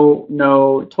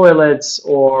no toilets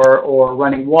or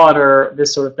running water,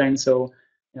 this sort of thing. So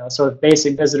sort of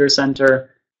basic visitor center.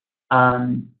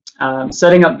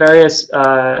 Setting up various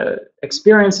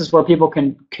experiences where people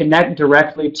can connect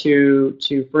directly to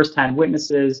firsthand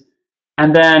witnesses,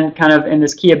 and then kind of in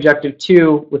this key objective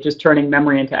 2, which is turning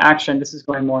memory into action, this is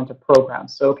going more into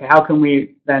programs. So okay, how can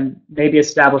we then maybe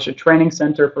establish a training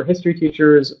center for history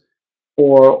teachers,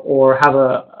 or have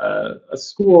a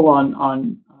school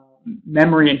on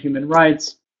memory and human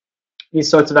rights, these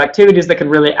sorts of activities that can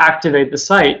really activate the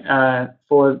site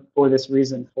for this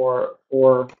reason,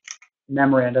 for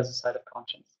memory and as a site of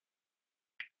conscience.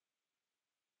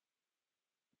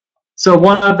 So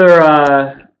one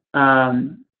other,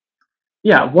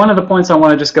 one of the points I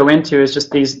want to just go into is just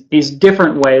these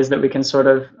different ways that we can sort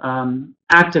of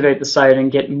activate the site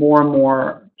and get more and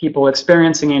more people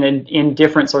experiencing it in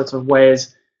different sorts of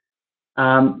ways.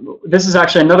 This is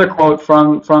actually another quote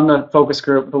from the focus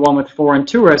group, the one with foreign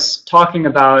tourists, talking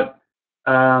about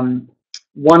a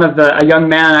young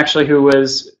man actually who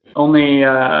was only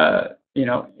a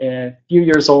few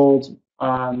years old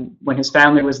when his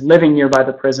family was living nearby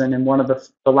the prison in one of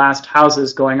the last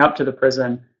houses going up to the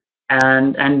prison,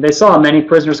 and they saw many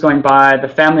prisoners going by, the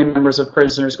family members of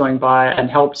prisoners going by, and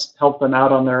helped them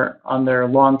out on their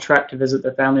long trek to visit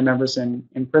their family members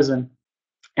in prison.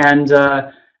 And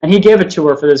he gave a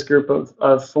tour for this group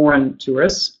of foreign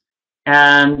tourists,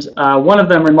 and one of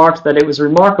them remarked that it was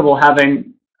remarkable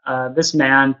having this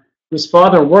man whose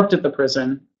father worked at the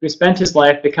prison, who spent his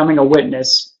life becoming a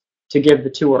witness, to give the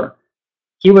tour.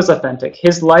 He was authentic.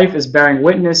 His life is bearing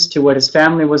witness to what his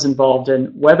family was involved in,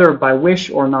 whether by wish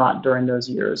or not during those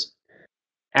years.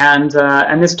 And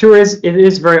this tour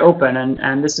is very open,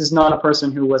 and this is not a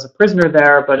person who was a prisoner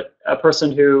there, but a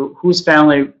person whose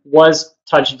family was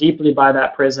touched deeply by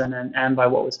that prison and by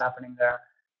what was happening there.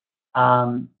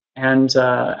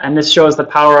 And this shows the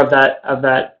power of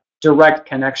that direct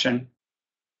connection.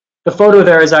 The photo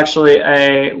there is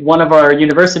actually one of our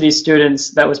university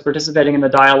students that was participating in the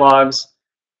dialogues,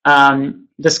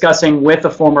 discussing with a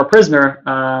former prisoner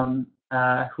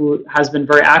who has been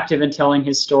very active in telling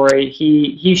his story.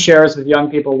 He shares with young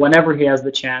people whenever he has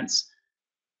the chance.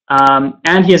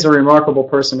 And he is a remarkable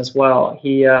person as well.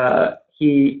 He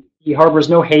harbors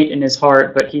no hate in his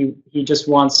heart, but he just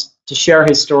wants to share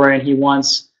his story, and he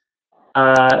wants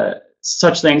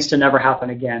such things to never happen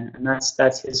again, and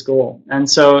that's his goal. And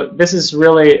so this is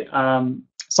really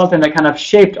something that kind of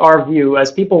shaped our view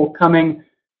as people coming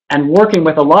and working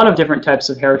with a lot of different types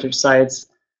of heritage sites,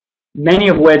 many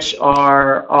of which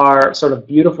are sort of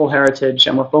beautiful heritage,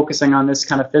 and we're focusing on this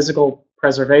kind of physical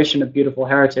preservation of beautiful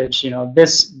heritage. You know,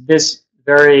 this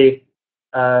very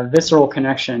visceral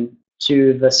connection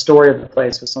to the story of the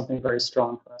place was something very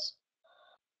strong for us.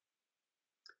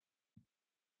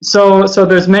 So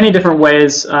there's many different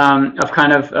ways of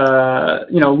kind of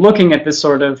you know, looking at this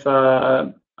sort of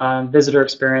visitor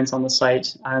experience on the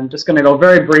site. I'm just going to go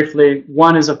very briefly.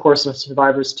 One is, of course, a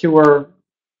survivors tour,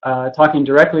 talking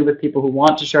directly with people who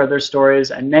want to share their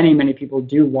stories, and many people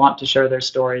do want to share their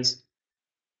stories.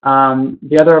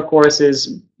 The other, of course,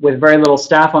 is with very little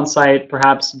staff on site,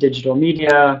 perhaps digital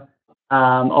media,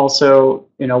 also,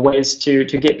 you know, ways to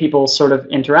get people sort of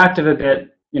interactive a bit.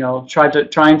 You know,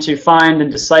 trying to find and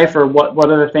decipher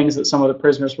what are the things that some of the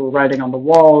prisoners were writing on the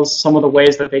walls, some of the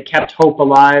ways that they kept hope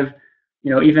alive,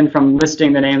 you know, even from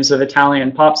listing the names of Italian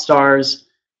pop stars,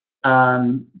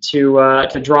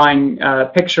 to drawing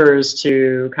pictures,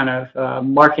 to kind of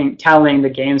tallying the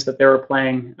games that they were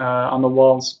playing on the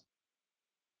walls.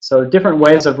 So different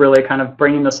ways of really kind of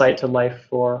bringing the site to life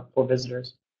for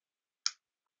visitors.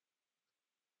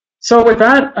 So with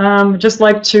that, just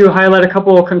like to highlight a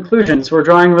couple of conclusions. We're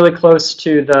drawing really close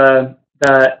to the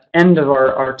end of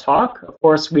our talk. Of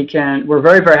course, we're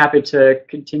very happy to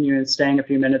continue and staying a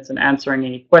few minutes and answering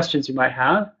any questions you might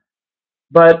have.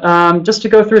 But just to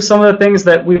go through some of the things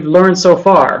that we've learned so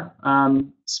far.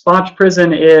 Spaç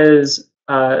Prison is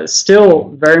still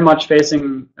very much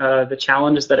facing the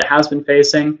challenges that it has been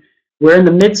facing. We're in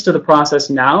the midst of the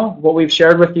process now. What we've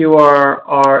shared with you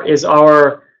is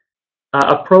our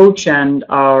approach and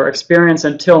our experience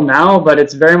until now, but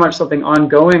it's very much something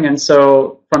ongoing. And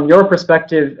so from your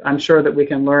perspective, I'm sure that we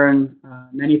can learn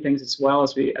many things as well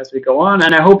as we go on.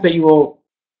 And I hope that you will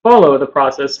follow the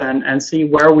process and see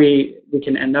where we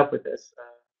can end up with this at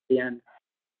the end.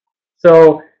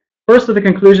 So first of the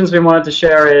conclusions we wanted to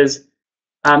share is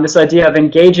this idea of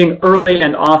engaging early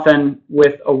and often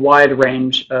with a wide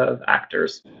range of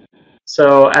actors.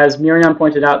 So as Miriam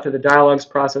pointed out through the dialogues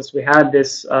process, we had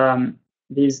this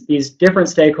these different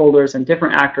stakeholders and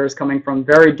different actors coming from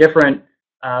very different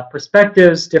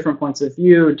perspectives, different points of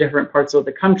view, different parts of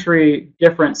the country,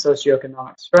 different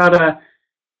socioeconomic strata,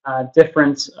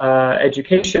 different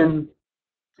education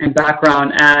and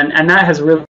background, and that has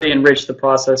really enriched the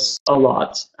process a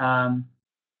lot.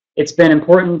 It's been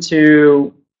important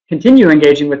to continue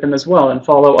engaging with them as well and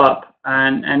follow up.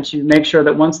 And to make sure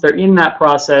that once they're in that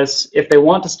process, if they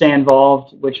want to stay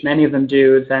involved, which many of them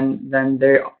do, then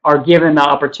they are given the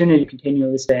opportunity to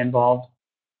continually stay involved.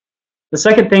 The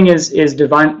second thing is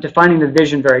defining the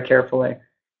vision very carefully.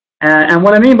 And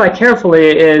what I mean by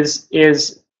carefully is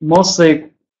mostly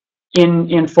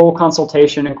in full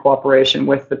consultation and cooperation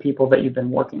with the people that you've been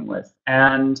working with.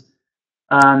 And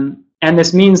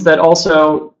this means that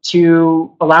also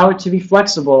to allow it to be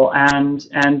flexible and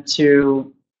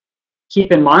to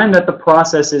keep in mind that the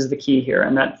process is the key here,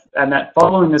 and that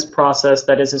following this process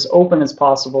that is as open as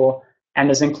possible and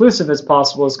as inclusive as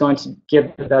possible is going to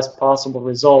give the best possible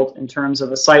result in terms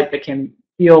of a site that can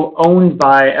feel owned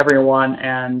by everyone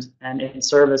and in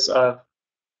service of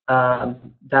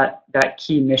that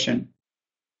key mission.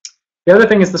 The other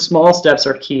thing is the small steps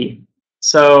are key.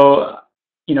 So,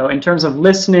 you know, in terms of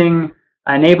listening,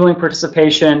 enabling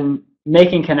participation,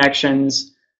 making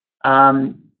connections,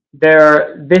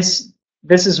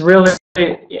 this is really,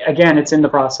 again, it's in the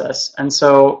process. And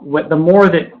so the more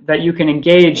that you can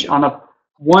engage on a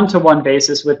one-to-one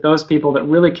basis with those people that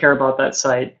really care about that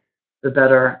site, the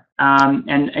better.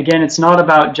 And again, it's not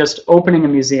about just opening a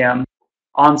museum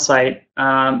on site,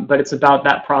 but it's about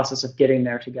that process of getting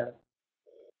there together.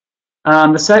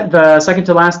 The second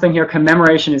to last thing here,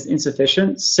 commemoration is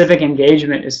insufficient. Civic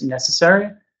engagement is necessary.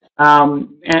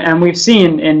 And we've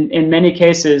seen in many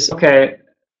cases, okay,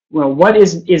 well, what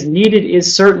is needed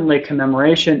is certainly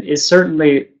commemoration, is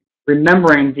certainly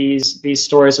remembering these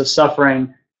stories of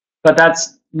suffering, but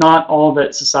that's not all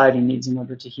that society needs in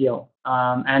order to heal.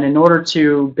 And in order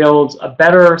to build a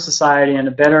better society and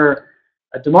a better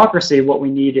democracy, what we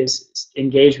need is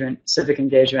engagement, civic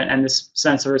engagement, and this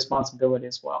sense of responsibility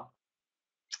as well.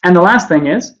 And the last thing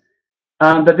is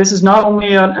that this is not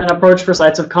only an approach for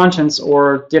sites of conscience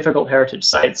or difficult heritage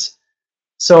sites.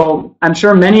 So I'm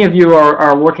sure many of you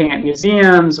are working at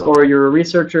museums or you're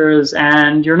researchers,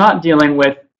 and you're not dealing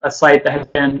with a site that has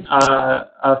been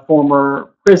a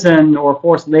former prison or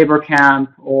forced labor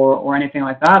camp or anything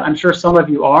like that. I'm sure some of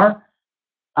you are.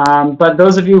 But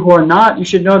those of you who are not, you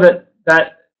should know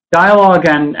that dialogue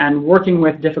and working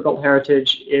with difficult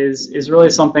heritage is really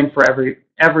something for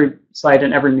every site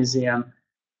and every museum.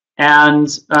 And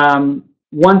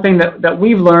one thing that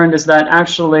we've learned is that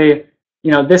actually,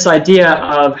 this idea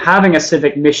of having a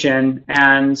civic mission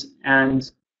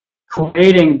and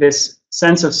creating this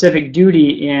sense of civic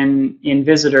duty in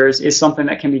visitors is something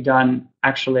that can be done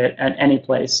actually at any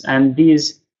place. And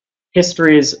these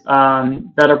histories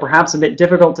that are perhaps a bit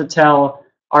difficult to tell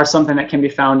are something that can be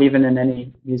found even in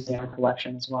any museum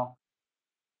collection as well.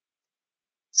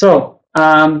 So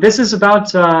this is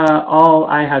about all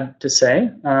I had to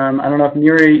say. I don't know if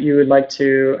Miri, you would like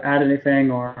to add anything,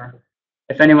 or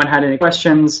if anyone had any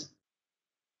questions.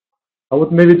 I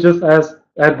would maybe just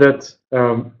add that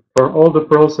for all the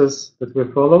process that we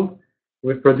follow,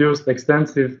 we've produced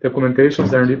extensive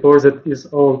documentations and reports that is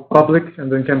all public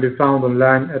and then can be found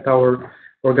online at our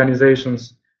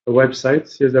organization's website,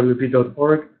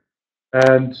 cswp.org.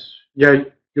 And yeah,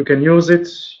 you can use it,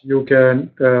 you can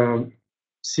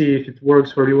see if it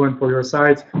works for you and for your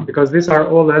sites, because these are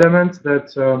all elements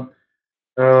that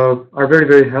are very,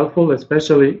 very helpful,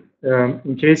 especially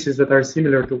in cases that are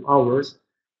similar to ours,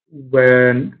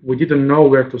 when we didn't know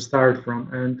where to start from.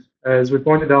 And as we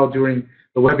pointed out during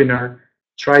the webinar,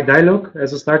 try dialogue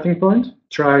as a starting point,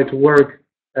 try to work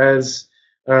as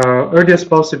early as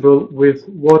possible with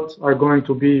what are going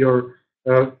to be your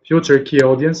future key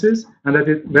audiences, and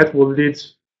that will lead,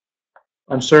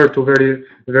 I'm sure, to very,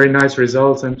 very nice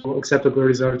results and to acceptable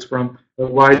results from a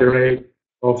wide array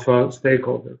of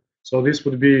stakeholders. So this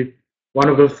would be one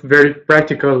of the very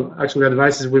practical, actually,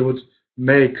 advices we would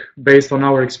make based on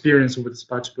our experience with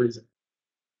Spaç Prison.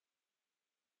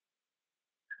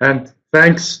 And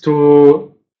thanks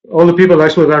to all the people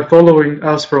actually that are following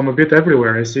us from a bit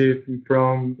everywhere. I see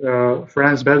from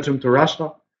France, Belgium to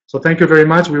Russia. So thank you very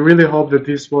much. We really hope that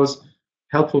this was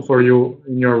helpful for you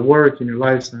in your work, in your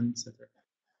lives, and etc.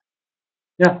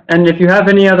 Yeah, and if you have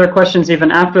any other questions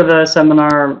even after the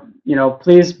seminar,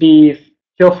 please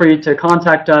feel free to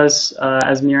contact us,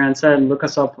 as Mirian said, and look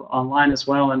us up online as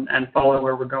well and follow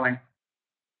where we're going.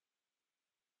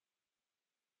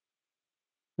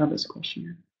 Now this question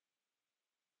here.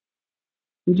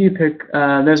 Who do you pick?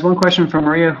 There's one question from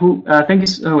Maria. Thank you.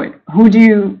 Oh wait. How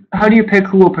do you pick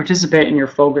who will participate in your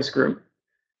focus group?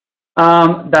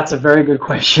 That's a very good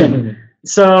question.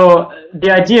 So the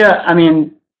idea, I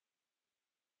mean,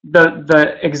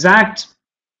 the exact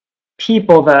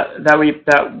people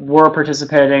that were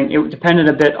participating, it depended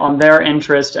a bit on their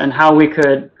interest and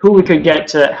who we could get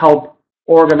to help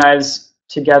organize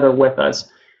together with us.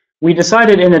 We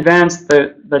decided in advance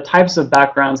the types of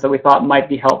backgrounds that we thought might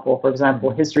be helpful. For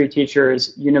example, history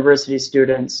teachers, university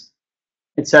students,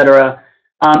 etc.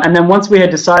 And then once we had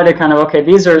decided kind of, okay,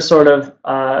 these are sort of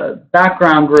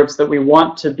background groups that we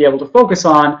want to be able to focus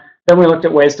on, then we looked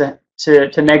at ways to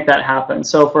make that happen.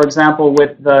 So for example,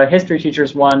 with the history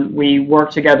teachers one, we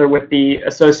worked together with the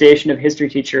Association of History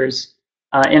Teachers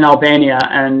in Albania,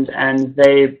 and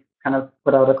they kind of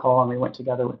put out a call and we went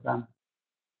together with them.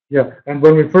 Yeah, and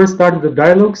when we first started the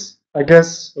dialogues, I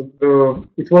guess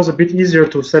it was a bit easier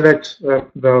to select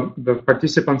the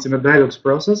participants in the dialogues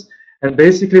process, and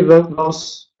basically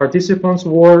those participants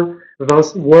were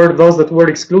those that were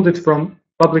excluded from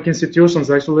public institutions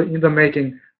actually in the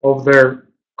making of their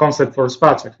concept for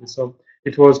Spaç, actually. So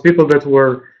it was people that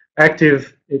were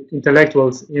active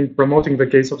intellectuals in promoting the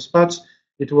case of Spaç.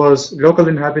 It was local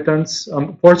inhabitants.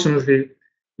 Unfortunately,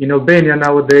 in Albania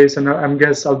nowadays, and I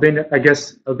guess Albania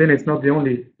is not the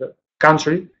only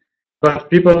country,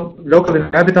 but local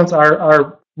inhabitants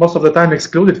are most of the time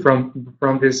excluded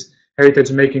from these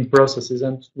heritage making processes,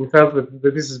 and we felt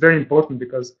that this is very important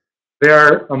because they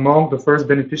are among the first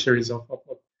beneficiaries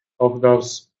of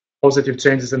those positive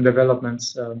changes and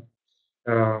developments.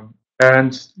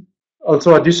 And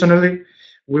also additionally,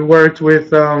 we worked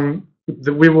with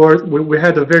we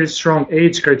had a very strong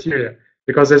age criteria,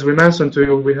 because as we mentioned to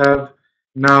you, we have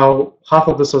now half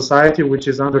of the society which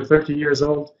is under 30 years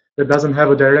old that doesn't have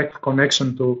a direct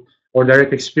connection to or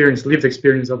direct experience, lived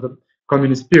experience of the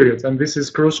communist period. And this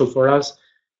is crucial for us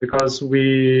because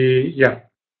the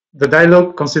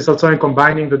dialogue consists also in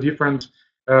combining the different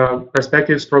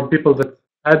perspectives from people that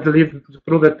had lived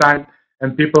through that time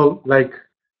and people like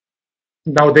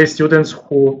nowadays students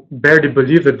who barely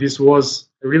believe that this was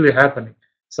really happening.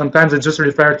 Sometimes they just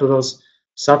refer to those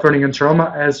suffering and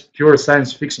trauma as pure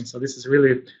science fiction. So this is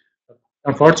really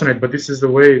unfortunate, but this is the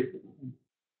way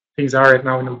things are right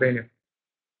now in Albania.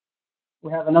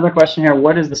 We have another question here.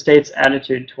 What is the state's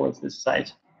attitude towards this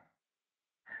site?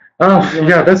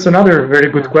 Yeah, that's another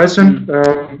very good question.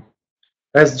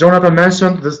 As Jonathan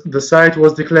mentioned, the site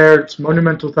was declared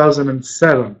Monument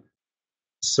 2007,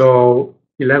 so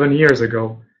 11 years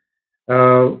ago.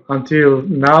 Until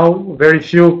now, very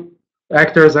few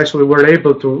actors actually were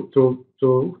able to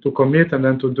commit and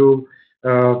then to do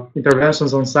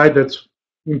interventions on site that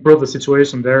improve the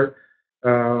situation there.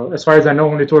 As far as I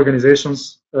know, only two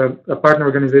organizations, a partner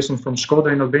organization from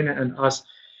Škoda in Albania and us.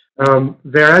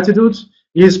 Their attitude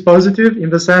is positive in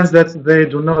the sense that they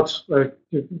do not,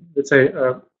 let's say,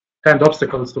 hand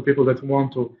obstacles to people that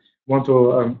want to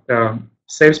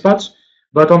save Spaç.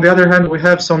 But on the other hand, we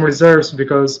have some reserves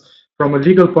because from a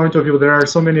legal point of view, there are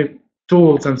so many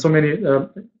tools and so many,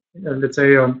 let's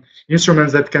say,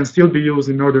 instruments that can still be used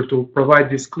in order to provide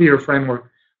this clear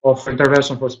framework of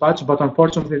intervention for Spaç. But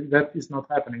unfortunately, that is not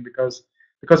happening because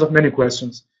of many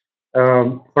questions.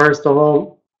 First of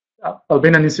all,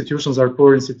 Albanian institutions are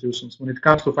poor institutions. When it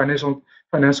comes to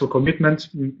financial commitment,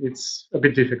 it's a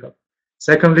bit difficult.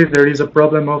 Secondly, there is a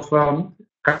problem of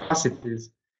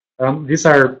capacities. These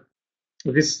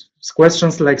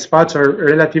questions like Spaç are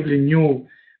relatively new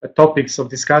topics of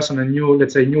discussion and new,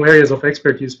 let's say, new areas of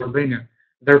expertise for Albania.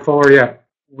 Therefore, yeah,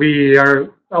 we are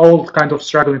all kind of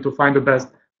struggling to find the best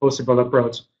possible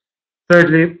approach.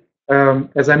 Thirdly,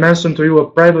 as I mentioned to you, a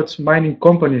private mining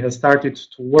company has started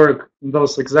to work in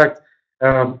those exact,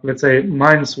 let's say,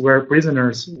 mines where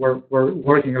prisoners were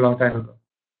working a long time ago.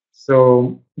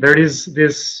 So there is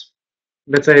this,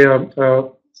 let's say,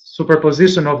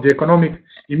 superposition of the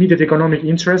immediate economic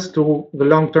interest to the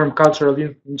long-term cultural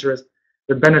interest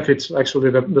that benefits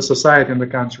actually the society and the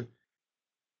country.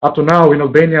 Up to now in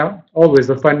Albania, always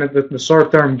the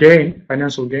short-term gain,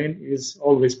 financial gain, is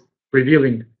always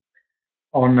prevailing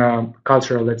on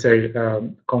cultural, let's say,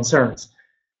 concerns.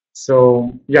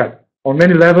 So yeah, on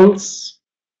many levels,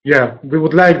 yeah, we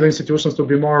would like the institutions to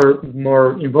be more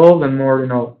involved and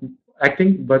more,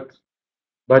 acting, but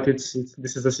this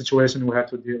is the situation we have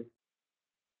to deal.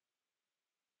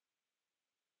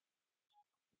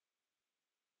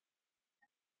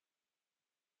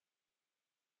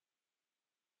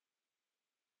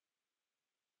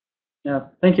 Yeah,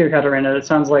 thank you, Katarina. It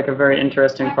sounds like a very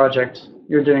interesting project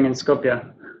you're doing in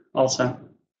Skopje also.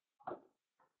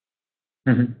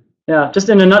 Mm-hmm. Yeah, just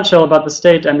in a nutshell about the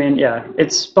state, I mean, yeah,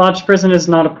 Spaç Prison is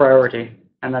not a priority,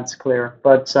 and that's clear.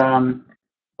 But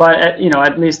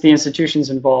at least the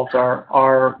institutions involved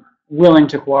are willing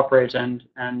to cooperate and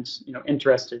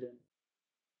interested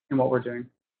in what we're doing.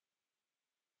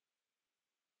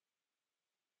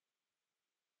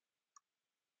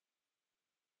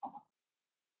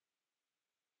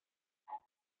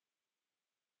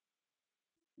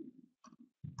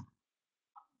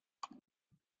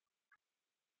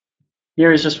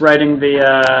 Here is just writing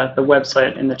the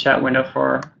website in the chat window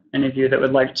for any of you that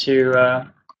would like to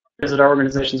visit our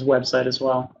organization's website as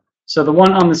well. So the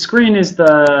one on the screen is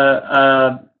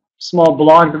the small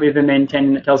blog that we've been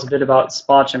maintaining that tells a bit about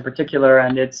Spaç in particular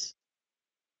and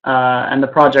and the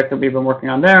project that we've been working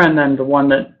on there. And then the one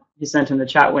that he sent in the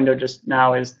chat window just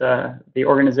now is the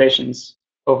organization's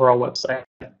overall website.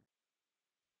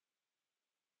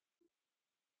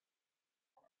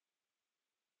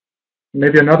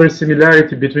 Maybe another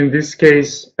similarity between this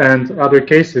case and other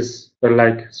cases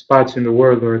like Spaç in the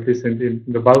world, or at least in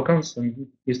the Balkans and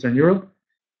Eastern Europe.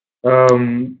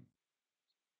 Like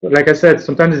I said,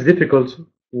 sometimes it's difficult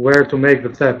where to make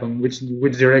the step and which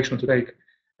direction to take.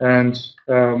 And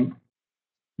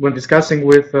when discussing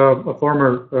with a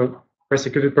former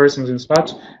persecuted persons in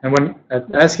Spaç, and when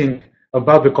asking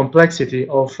about the complexity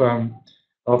of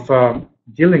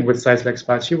dealing with sites like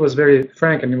Spaç, he was very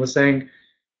frank, and he was saying,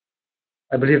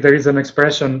 I believe there is an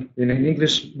expression in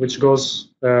English which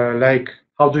goes like,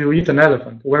 how do you eat an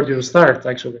elephant? Where do you start,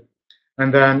 actually?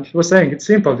 And then he was saying, it's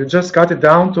simple. You just cut it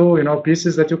down to,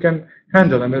 pieces that you can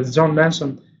handle. And as John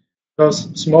mentioned, those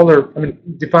smaller,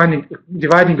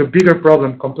 dividing a bigger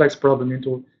problem, complex problem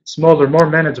into smaller, more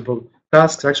manageable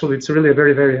tasks, actually, it's really a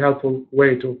very, very helpful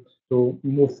way to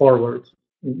move forward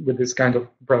with this kind of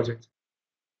project.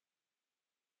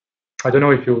 I don't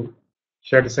know if you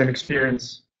share the same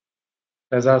experience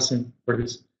as us for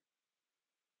this.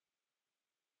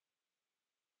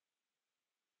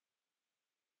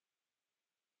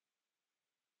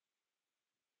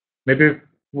 Maybe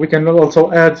we can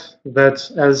also add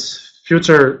that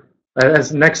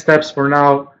as next steps for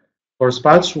now for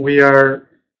Spaç, we are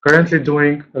currently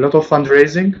doing a lot of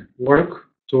fundraising work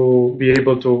to be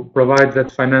able to provide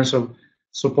that financial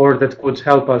support that could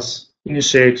help us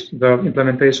initiate the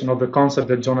implementation of the concept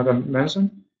that Jonathan mentioned.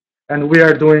 And we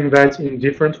are doing that in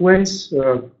different ways,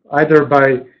 either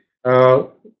by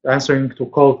answering to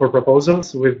call for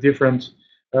proposals with different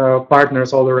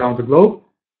partners all around the globe.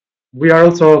 We are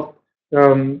also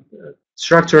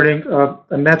structuring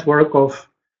a network of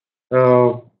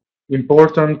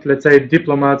important, let's say,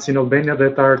 diplomats in Albania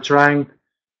that are trying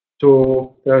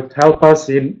to help us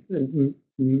in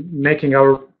making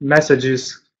our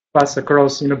messages pass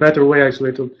across in a better way,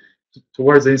 actually,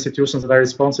 towards the institutions that are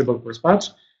responsible for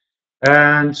Spaç.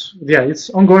 And yeah, it's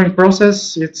ongoing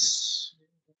process.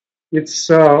 It's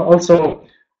also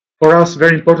for us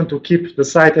very important to keep the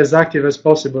site as active as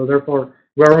possible. Therefore,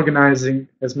 we're organizing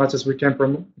as much as we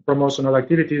can promotional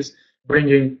activities,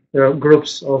 bringing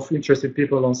groups of interested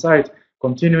people on site,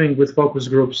 continuing with focus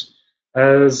groups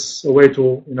as a way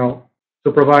to,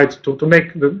 to provide, to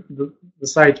make the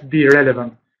site be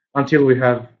relevant until we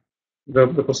have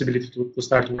the possibility to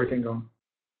start working on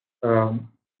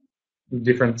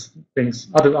different things,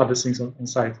 other things on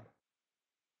site.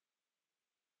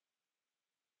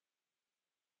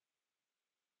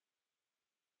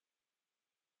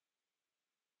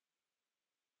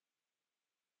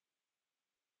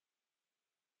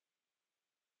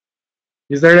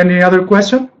 Is there any other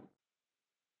question?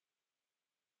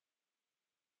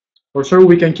 For sure,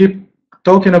 we can keep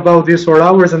talking about this for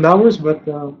hours and hours, but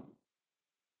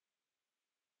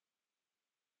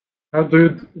how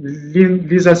do you,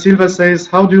 Lisa Silva says,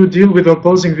 how do you deal with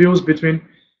opposing views between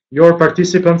your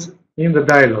participants in the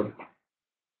dialogue?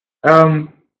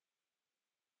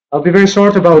 I'll be very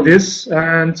short about this,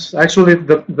 and actually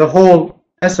the whole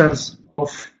essence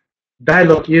of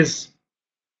dialogue is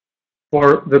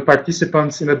for the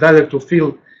participants in the dialogue to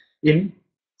feel in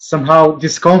somehow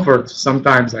discomfort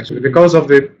sometimes, actually, because of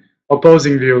the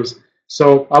opposing views.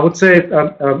 So I would say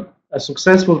a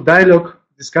successful dialogue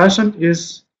discussion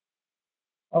is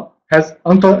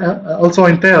also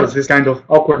entails this kind of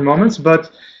awkward moments,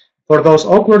 but for those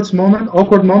awkward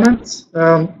moments,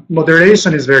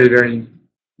 moderation is very, very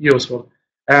useful.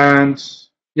 And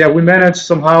yeah, we managed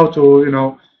somehow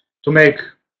to to make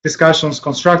discussions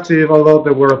constructive, although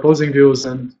there were opposing views,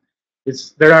 and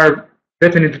there are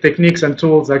definitely techniques and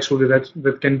tools actually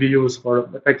that can be used for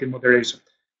effective moderation.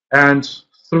 And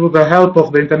through the help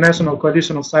of the International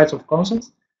Coalition of Sites of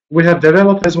Conscience, we have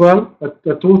developed as well a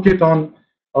toolkit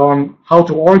on how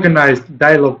to organize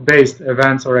dialogue-based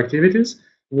events or activities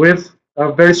with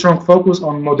a very strong focus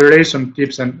on moderation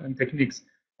tips and techniques.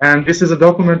 And this is a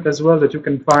document as well that you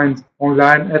can find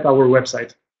online at our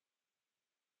website.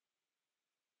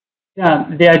 Yeah,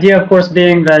 the idea, of course,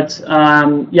 being that,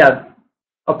 yeah,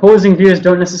 opposing views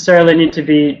don't necessarily need to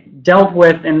be dealt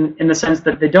with in the sense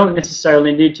that they don't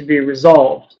necessarily need to be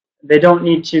resolved. They don't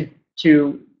need to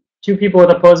two people with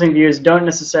opposing views don't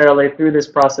necessarily, through this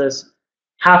process,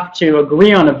 have to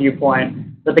agree on a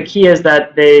viewpoint, but the key is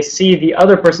that they see the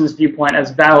other person's viewpoint as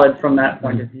valid from that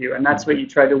point of view, and that's what you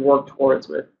try to work towards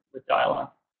with dialogue.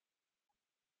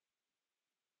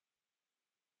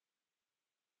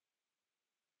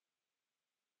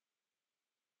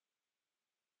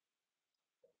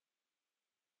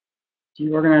 Do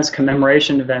you organize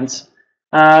commemoration events?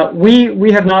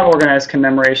 We have not organized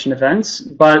commemoration events,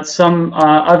 but some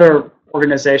other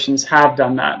organizations have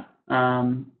done that,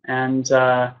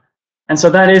 and so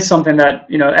that is something that,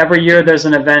 every year there's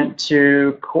an event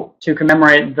to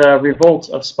commemorate the revolt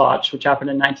of Spaç, which happened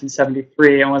in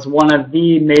 1973 and was one of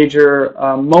the major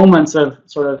moments of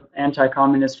sort of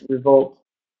anti-communist revolt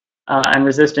and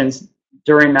resistance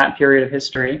during that period of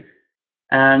history.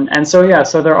 And so, yeah,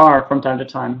 so there are from time to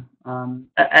time,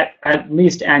 at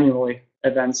least annually,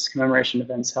 commemoration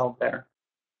events held there.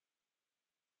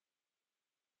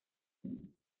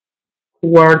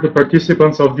 Who are the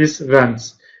participants of these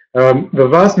events? The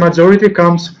vast majority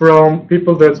comes from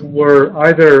people that were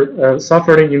either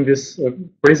suffering in these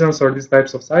prisons or these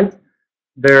types of sites,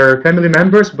 their family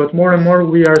members, but more and more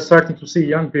we are starting to see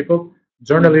young people,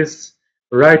 journalists,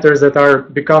 writers that are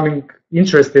becoming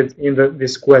interested in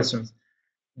these questions.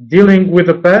 Dealing with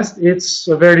the past, it's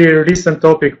a very recent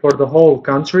topic for the whole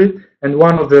country, and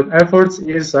one of the efforts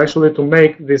is actually to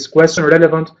make this question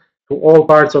relevant to all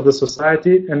parts of the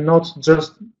society and not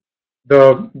just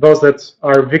those that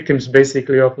are victims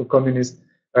basically of the communist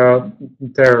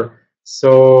terror.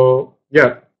 So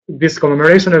yeah, these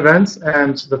commemoration events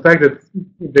and the fact that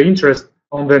the interest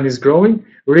on them is growing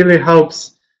really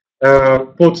helps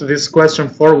put this question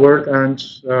forward and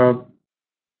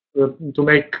to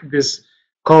make this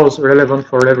cause relevant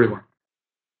for everyone.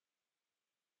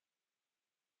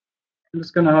 I'm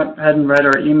just going to go ahead and write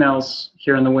our emails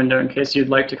here in the window in case you'd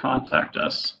like to contact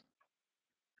us.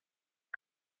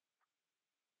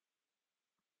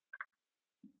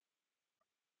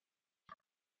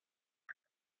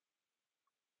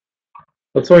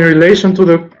 Also, in relation to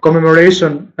the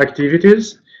commemoration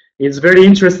activities, it's very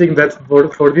interesting that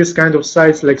for this kind of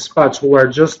sites like Spaç, who are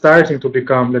just starting to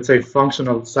become, let's say,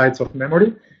 functional sites of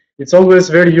memory, it's always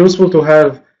very useful to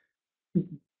have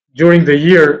during the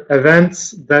year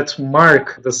events that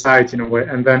mark the site in a way.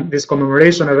 And then this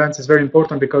commemoration events is very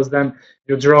important because then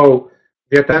you draw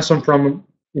the attention from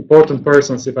important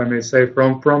persons, if I may say,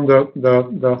 from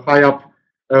the high up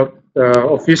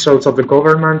officials of the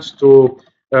government to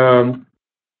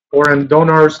foreign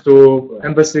donors, to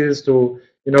embassies, to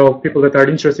people that are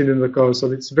interested in the cause.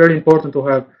 So it's very important to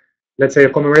have, let's say, a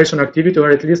commemoration activity, or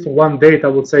at least one date, I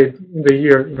would say, in the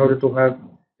year, in order to have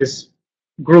this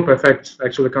group effect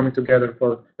actually coming together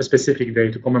for a specific day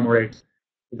to commemorate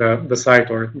the site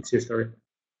or its history.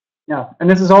 Yeah, and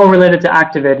this is all related to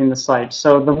activating the site.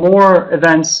 So the more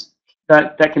events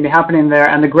that can be happening there,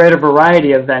 and the greater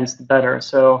variety of events, the better.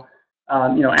 So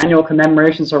annual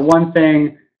commemorations are one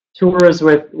thing, tours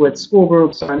with school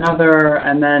groups are another,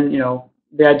 and then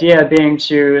the idea being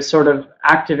to sort of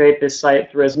activate this site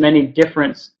through as many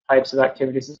different types of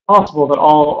activities as possible that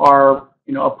all are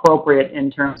appropriate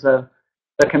in terms of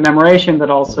the commemoration, but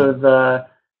also the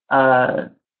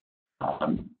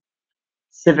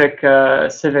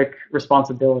civic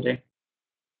responsibility.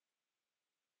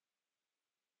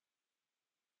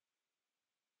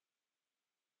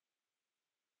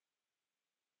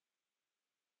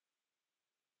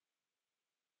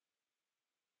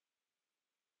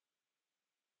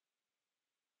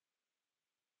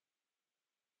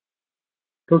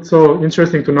 It's also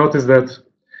interesting to notice that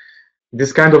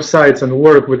this kind of sites and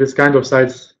work with this kind of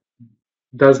sites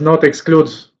does not exclude,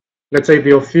 let's say,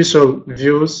 the official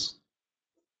views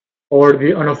or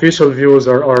the unofficial views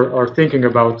or thinking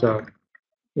about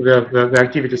the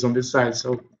activities on this site.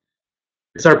 So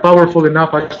these are powerful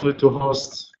enough actually to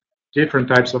host different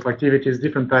types of activities,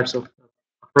 different types of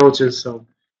approaches. So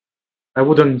I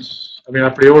wouldn't,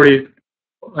 a priori,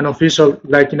 unofficial,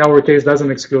 like in our case,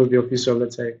 doesn't exclude the official,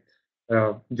 let's say,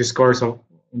 discourse of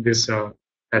these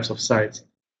types of sites.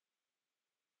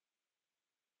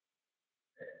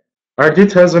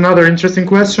 Ardit has another interesting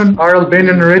question. Are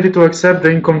Albanians ready to accept the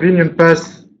inconvenient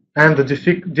past and the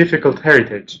difficult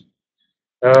heritage?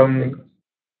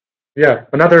 Yeah,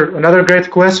 another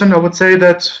great question. I would say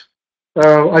that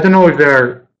I don't know if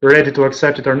they're ready to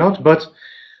accept it or not, but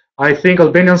I think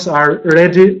Albanians are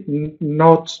ready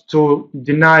not to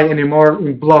deny anymore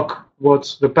in block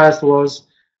what the past was,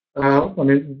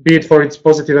 be it for its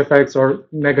positive effects or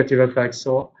negative effects.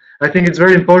 So I think it's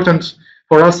very important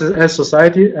for us as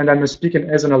society, and I'm speaking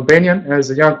as an Albanian,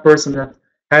 as a young person that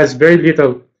has very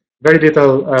little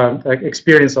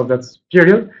experience of that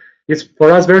period. It's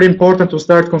for us very important to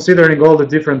start considering all the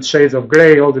different shades of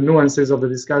gray, all the nuances of the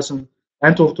discussion,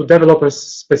 and to develop a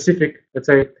specific, let's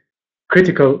say,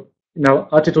 critical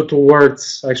attitude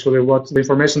towards actually what the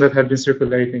information that have been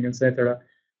circulating, etc.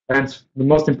 And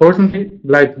most importantly,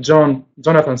 like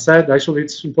Jonathan said, actually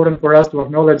it's important for us to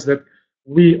acknowledge that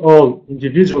we all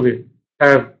individually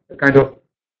have a kind of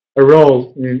a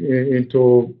role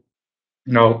into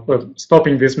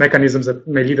stopping these mechanisms that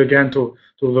may lead again to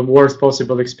the worst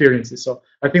possible experiences. So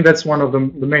I think that's one of the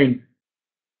main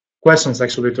questions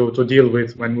actually to deal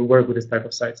with when we work with this type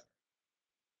of sites.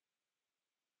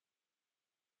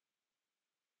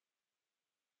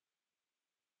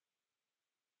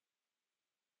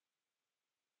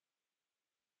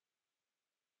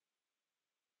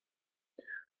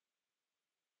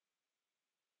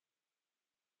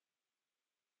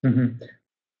 Mm-hmm.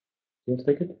 You want to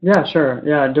take it? Yeah, sure.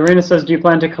 Yeah, Dorina says, do you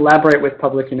plan to collaborate with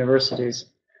public universities?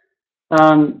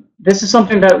 This is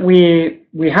something that we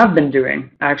have been doing,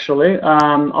 actually,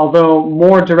 although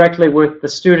more directly with the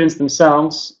students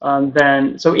themselves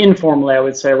so informally, I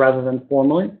would say, rather than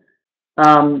formally.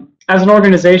 As an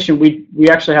organization, we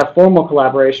actually have formal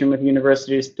collaboration with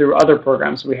universities through other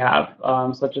programs we have,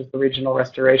 such as the regional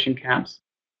restoration camps.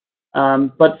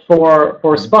 But for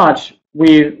Spaç,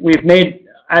 we've made,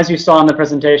 as you saw in the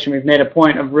presentation, we've made a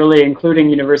point of really including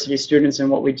university students in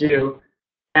what we do.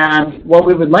 And what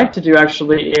we would like to do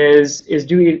actually is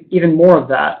do even more of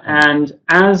that. And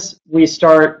as we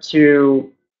start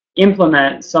to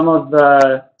implement some of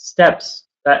the steps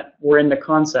that were in the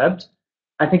concept,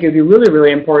 I think it would be really,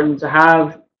 really important to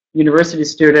have university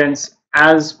students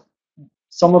as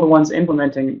some of the ones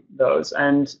implementing those.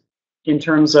 And in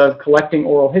terms of collecting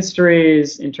oral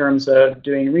histories, in terms of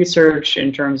doing research,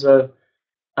 in terms of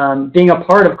being a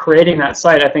part of creating that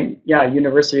site, I think, yeah,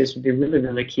 universities would be really,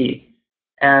 really key.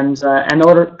 And in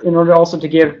order also to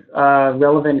give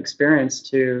relevant experience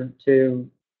to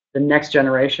the next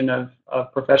generation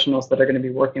of professionals that are going to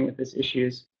be working with these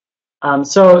issues.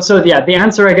 So yeah, the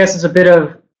answer, I guess, is a bit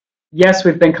of yes,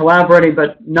 we've been collaborating,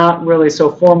 but not really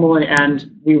so formally,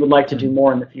 and we would like to do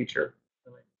more in the future.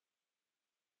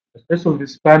 Especially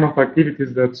this kind of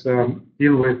activities that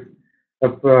deal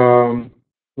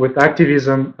with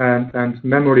activism and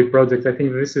memory projects. I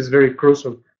think this is very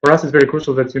crucial. For us, it's very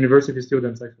crucial that university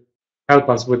students actually help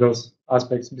us with those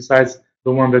aspects, besides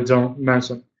the one that John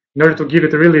mentioned, in order to give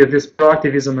it really this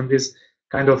proactivism and this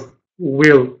kind of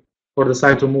will for the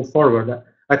site to move forward.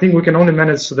 I think we can only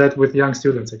manage that with young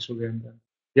students, actually, and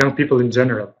young people in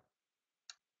general.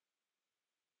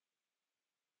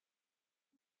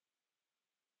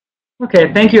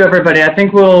 Okay, thank you, everybody. I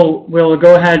think we'll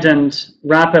go ahead and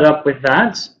wrap it up with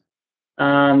that.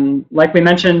 Like we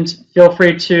mentioned, feel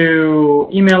free to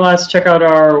email us, check out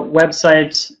our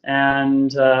website,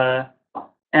 and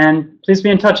please be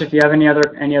in touch if you have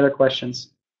any other questions.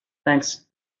 Thanks.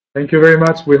 Thank you very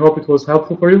much. We hope it was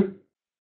helpful for you.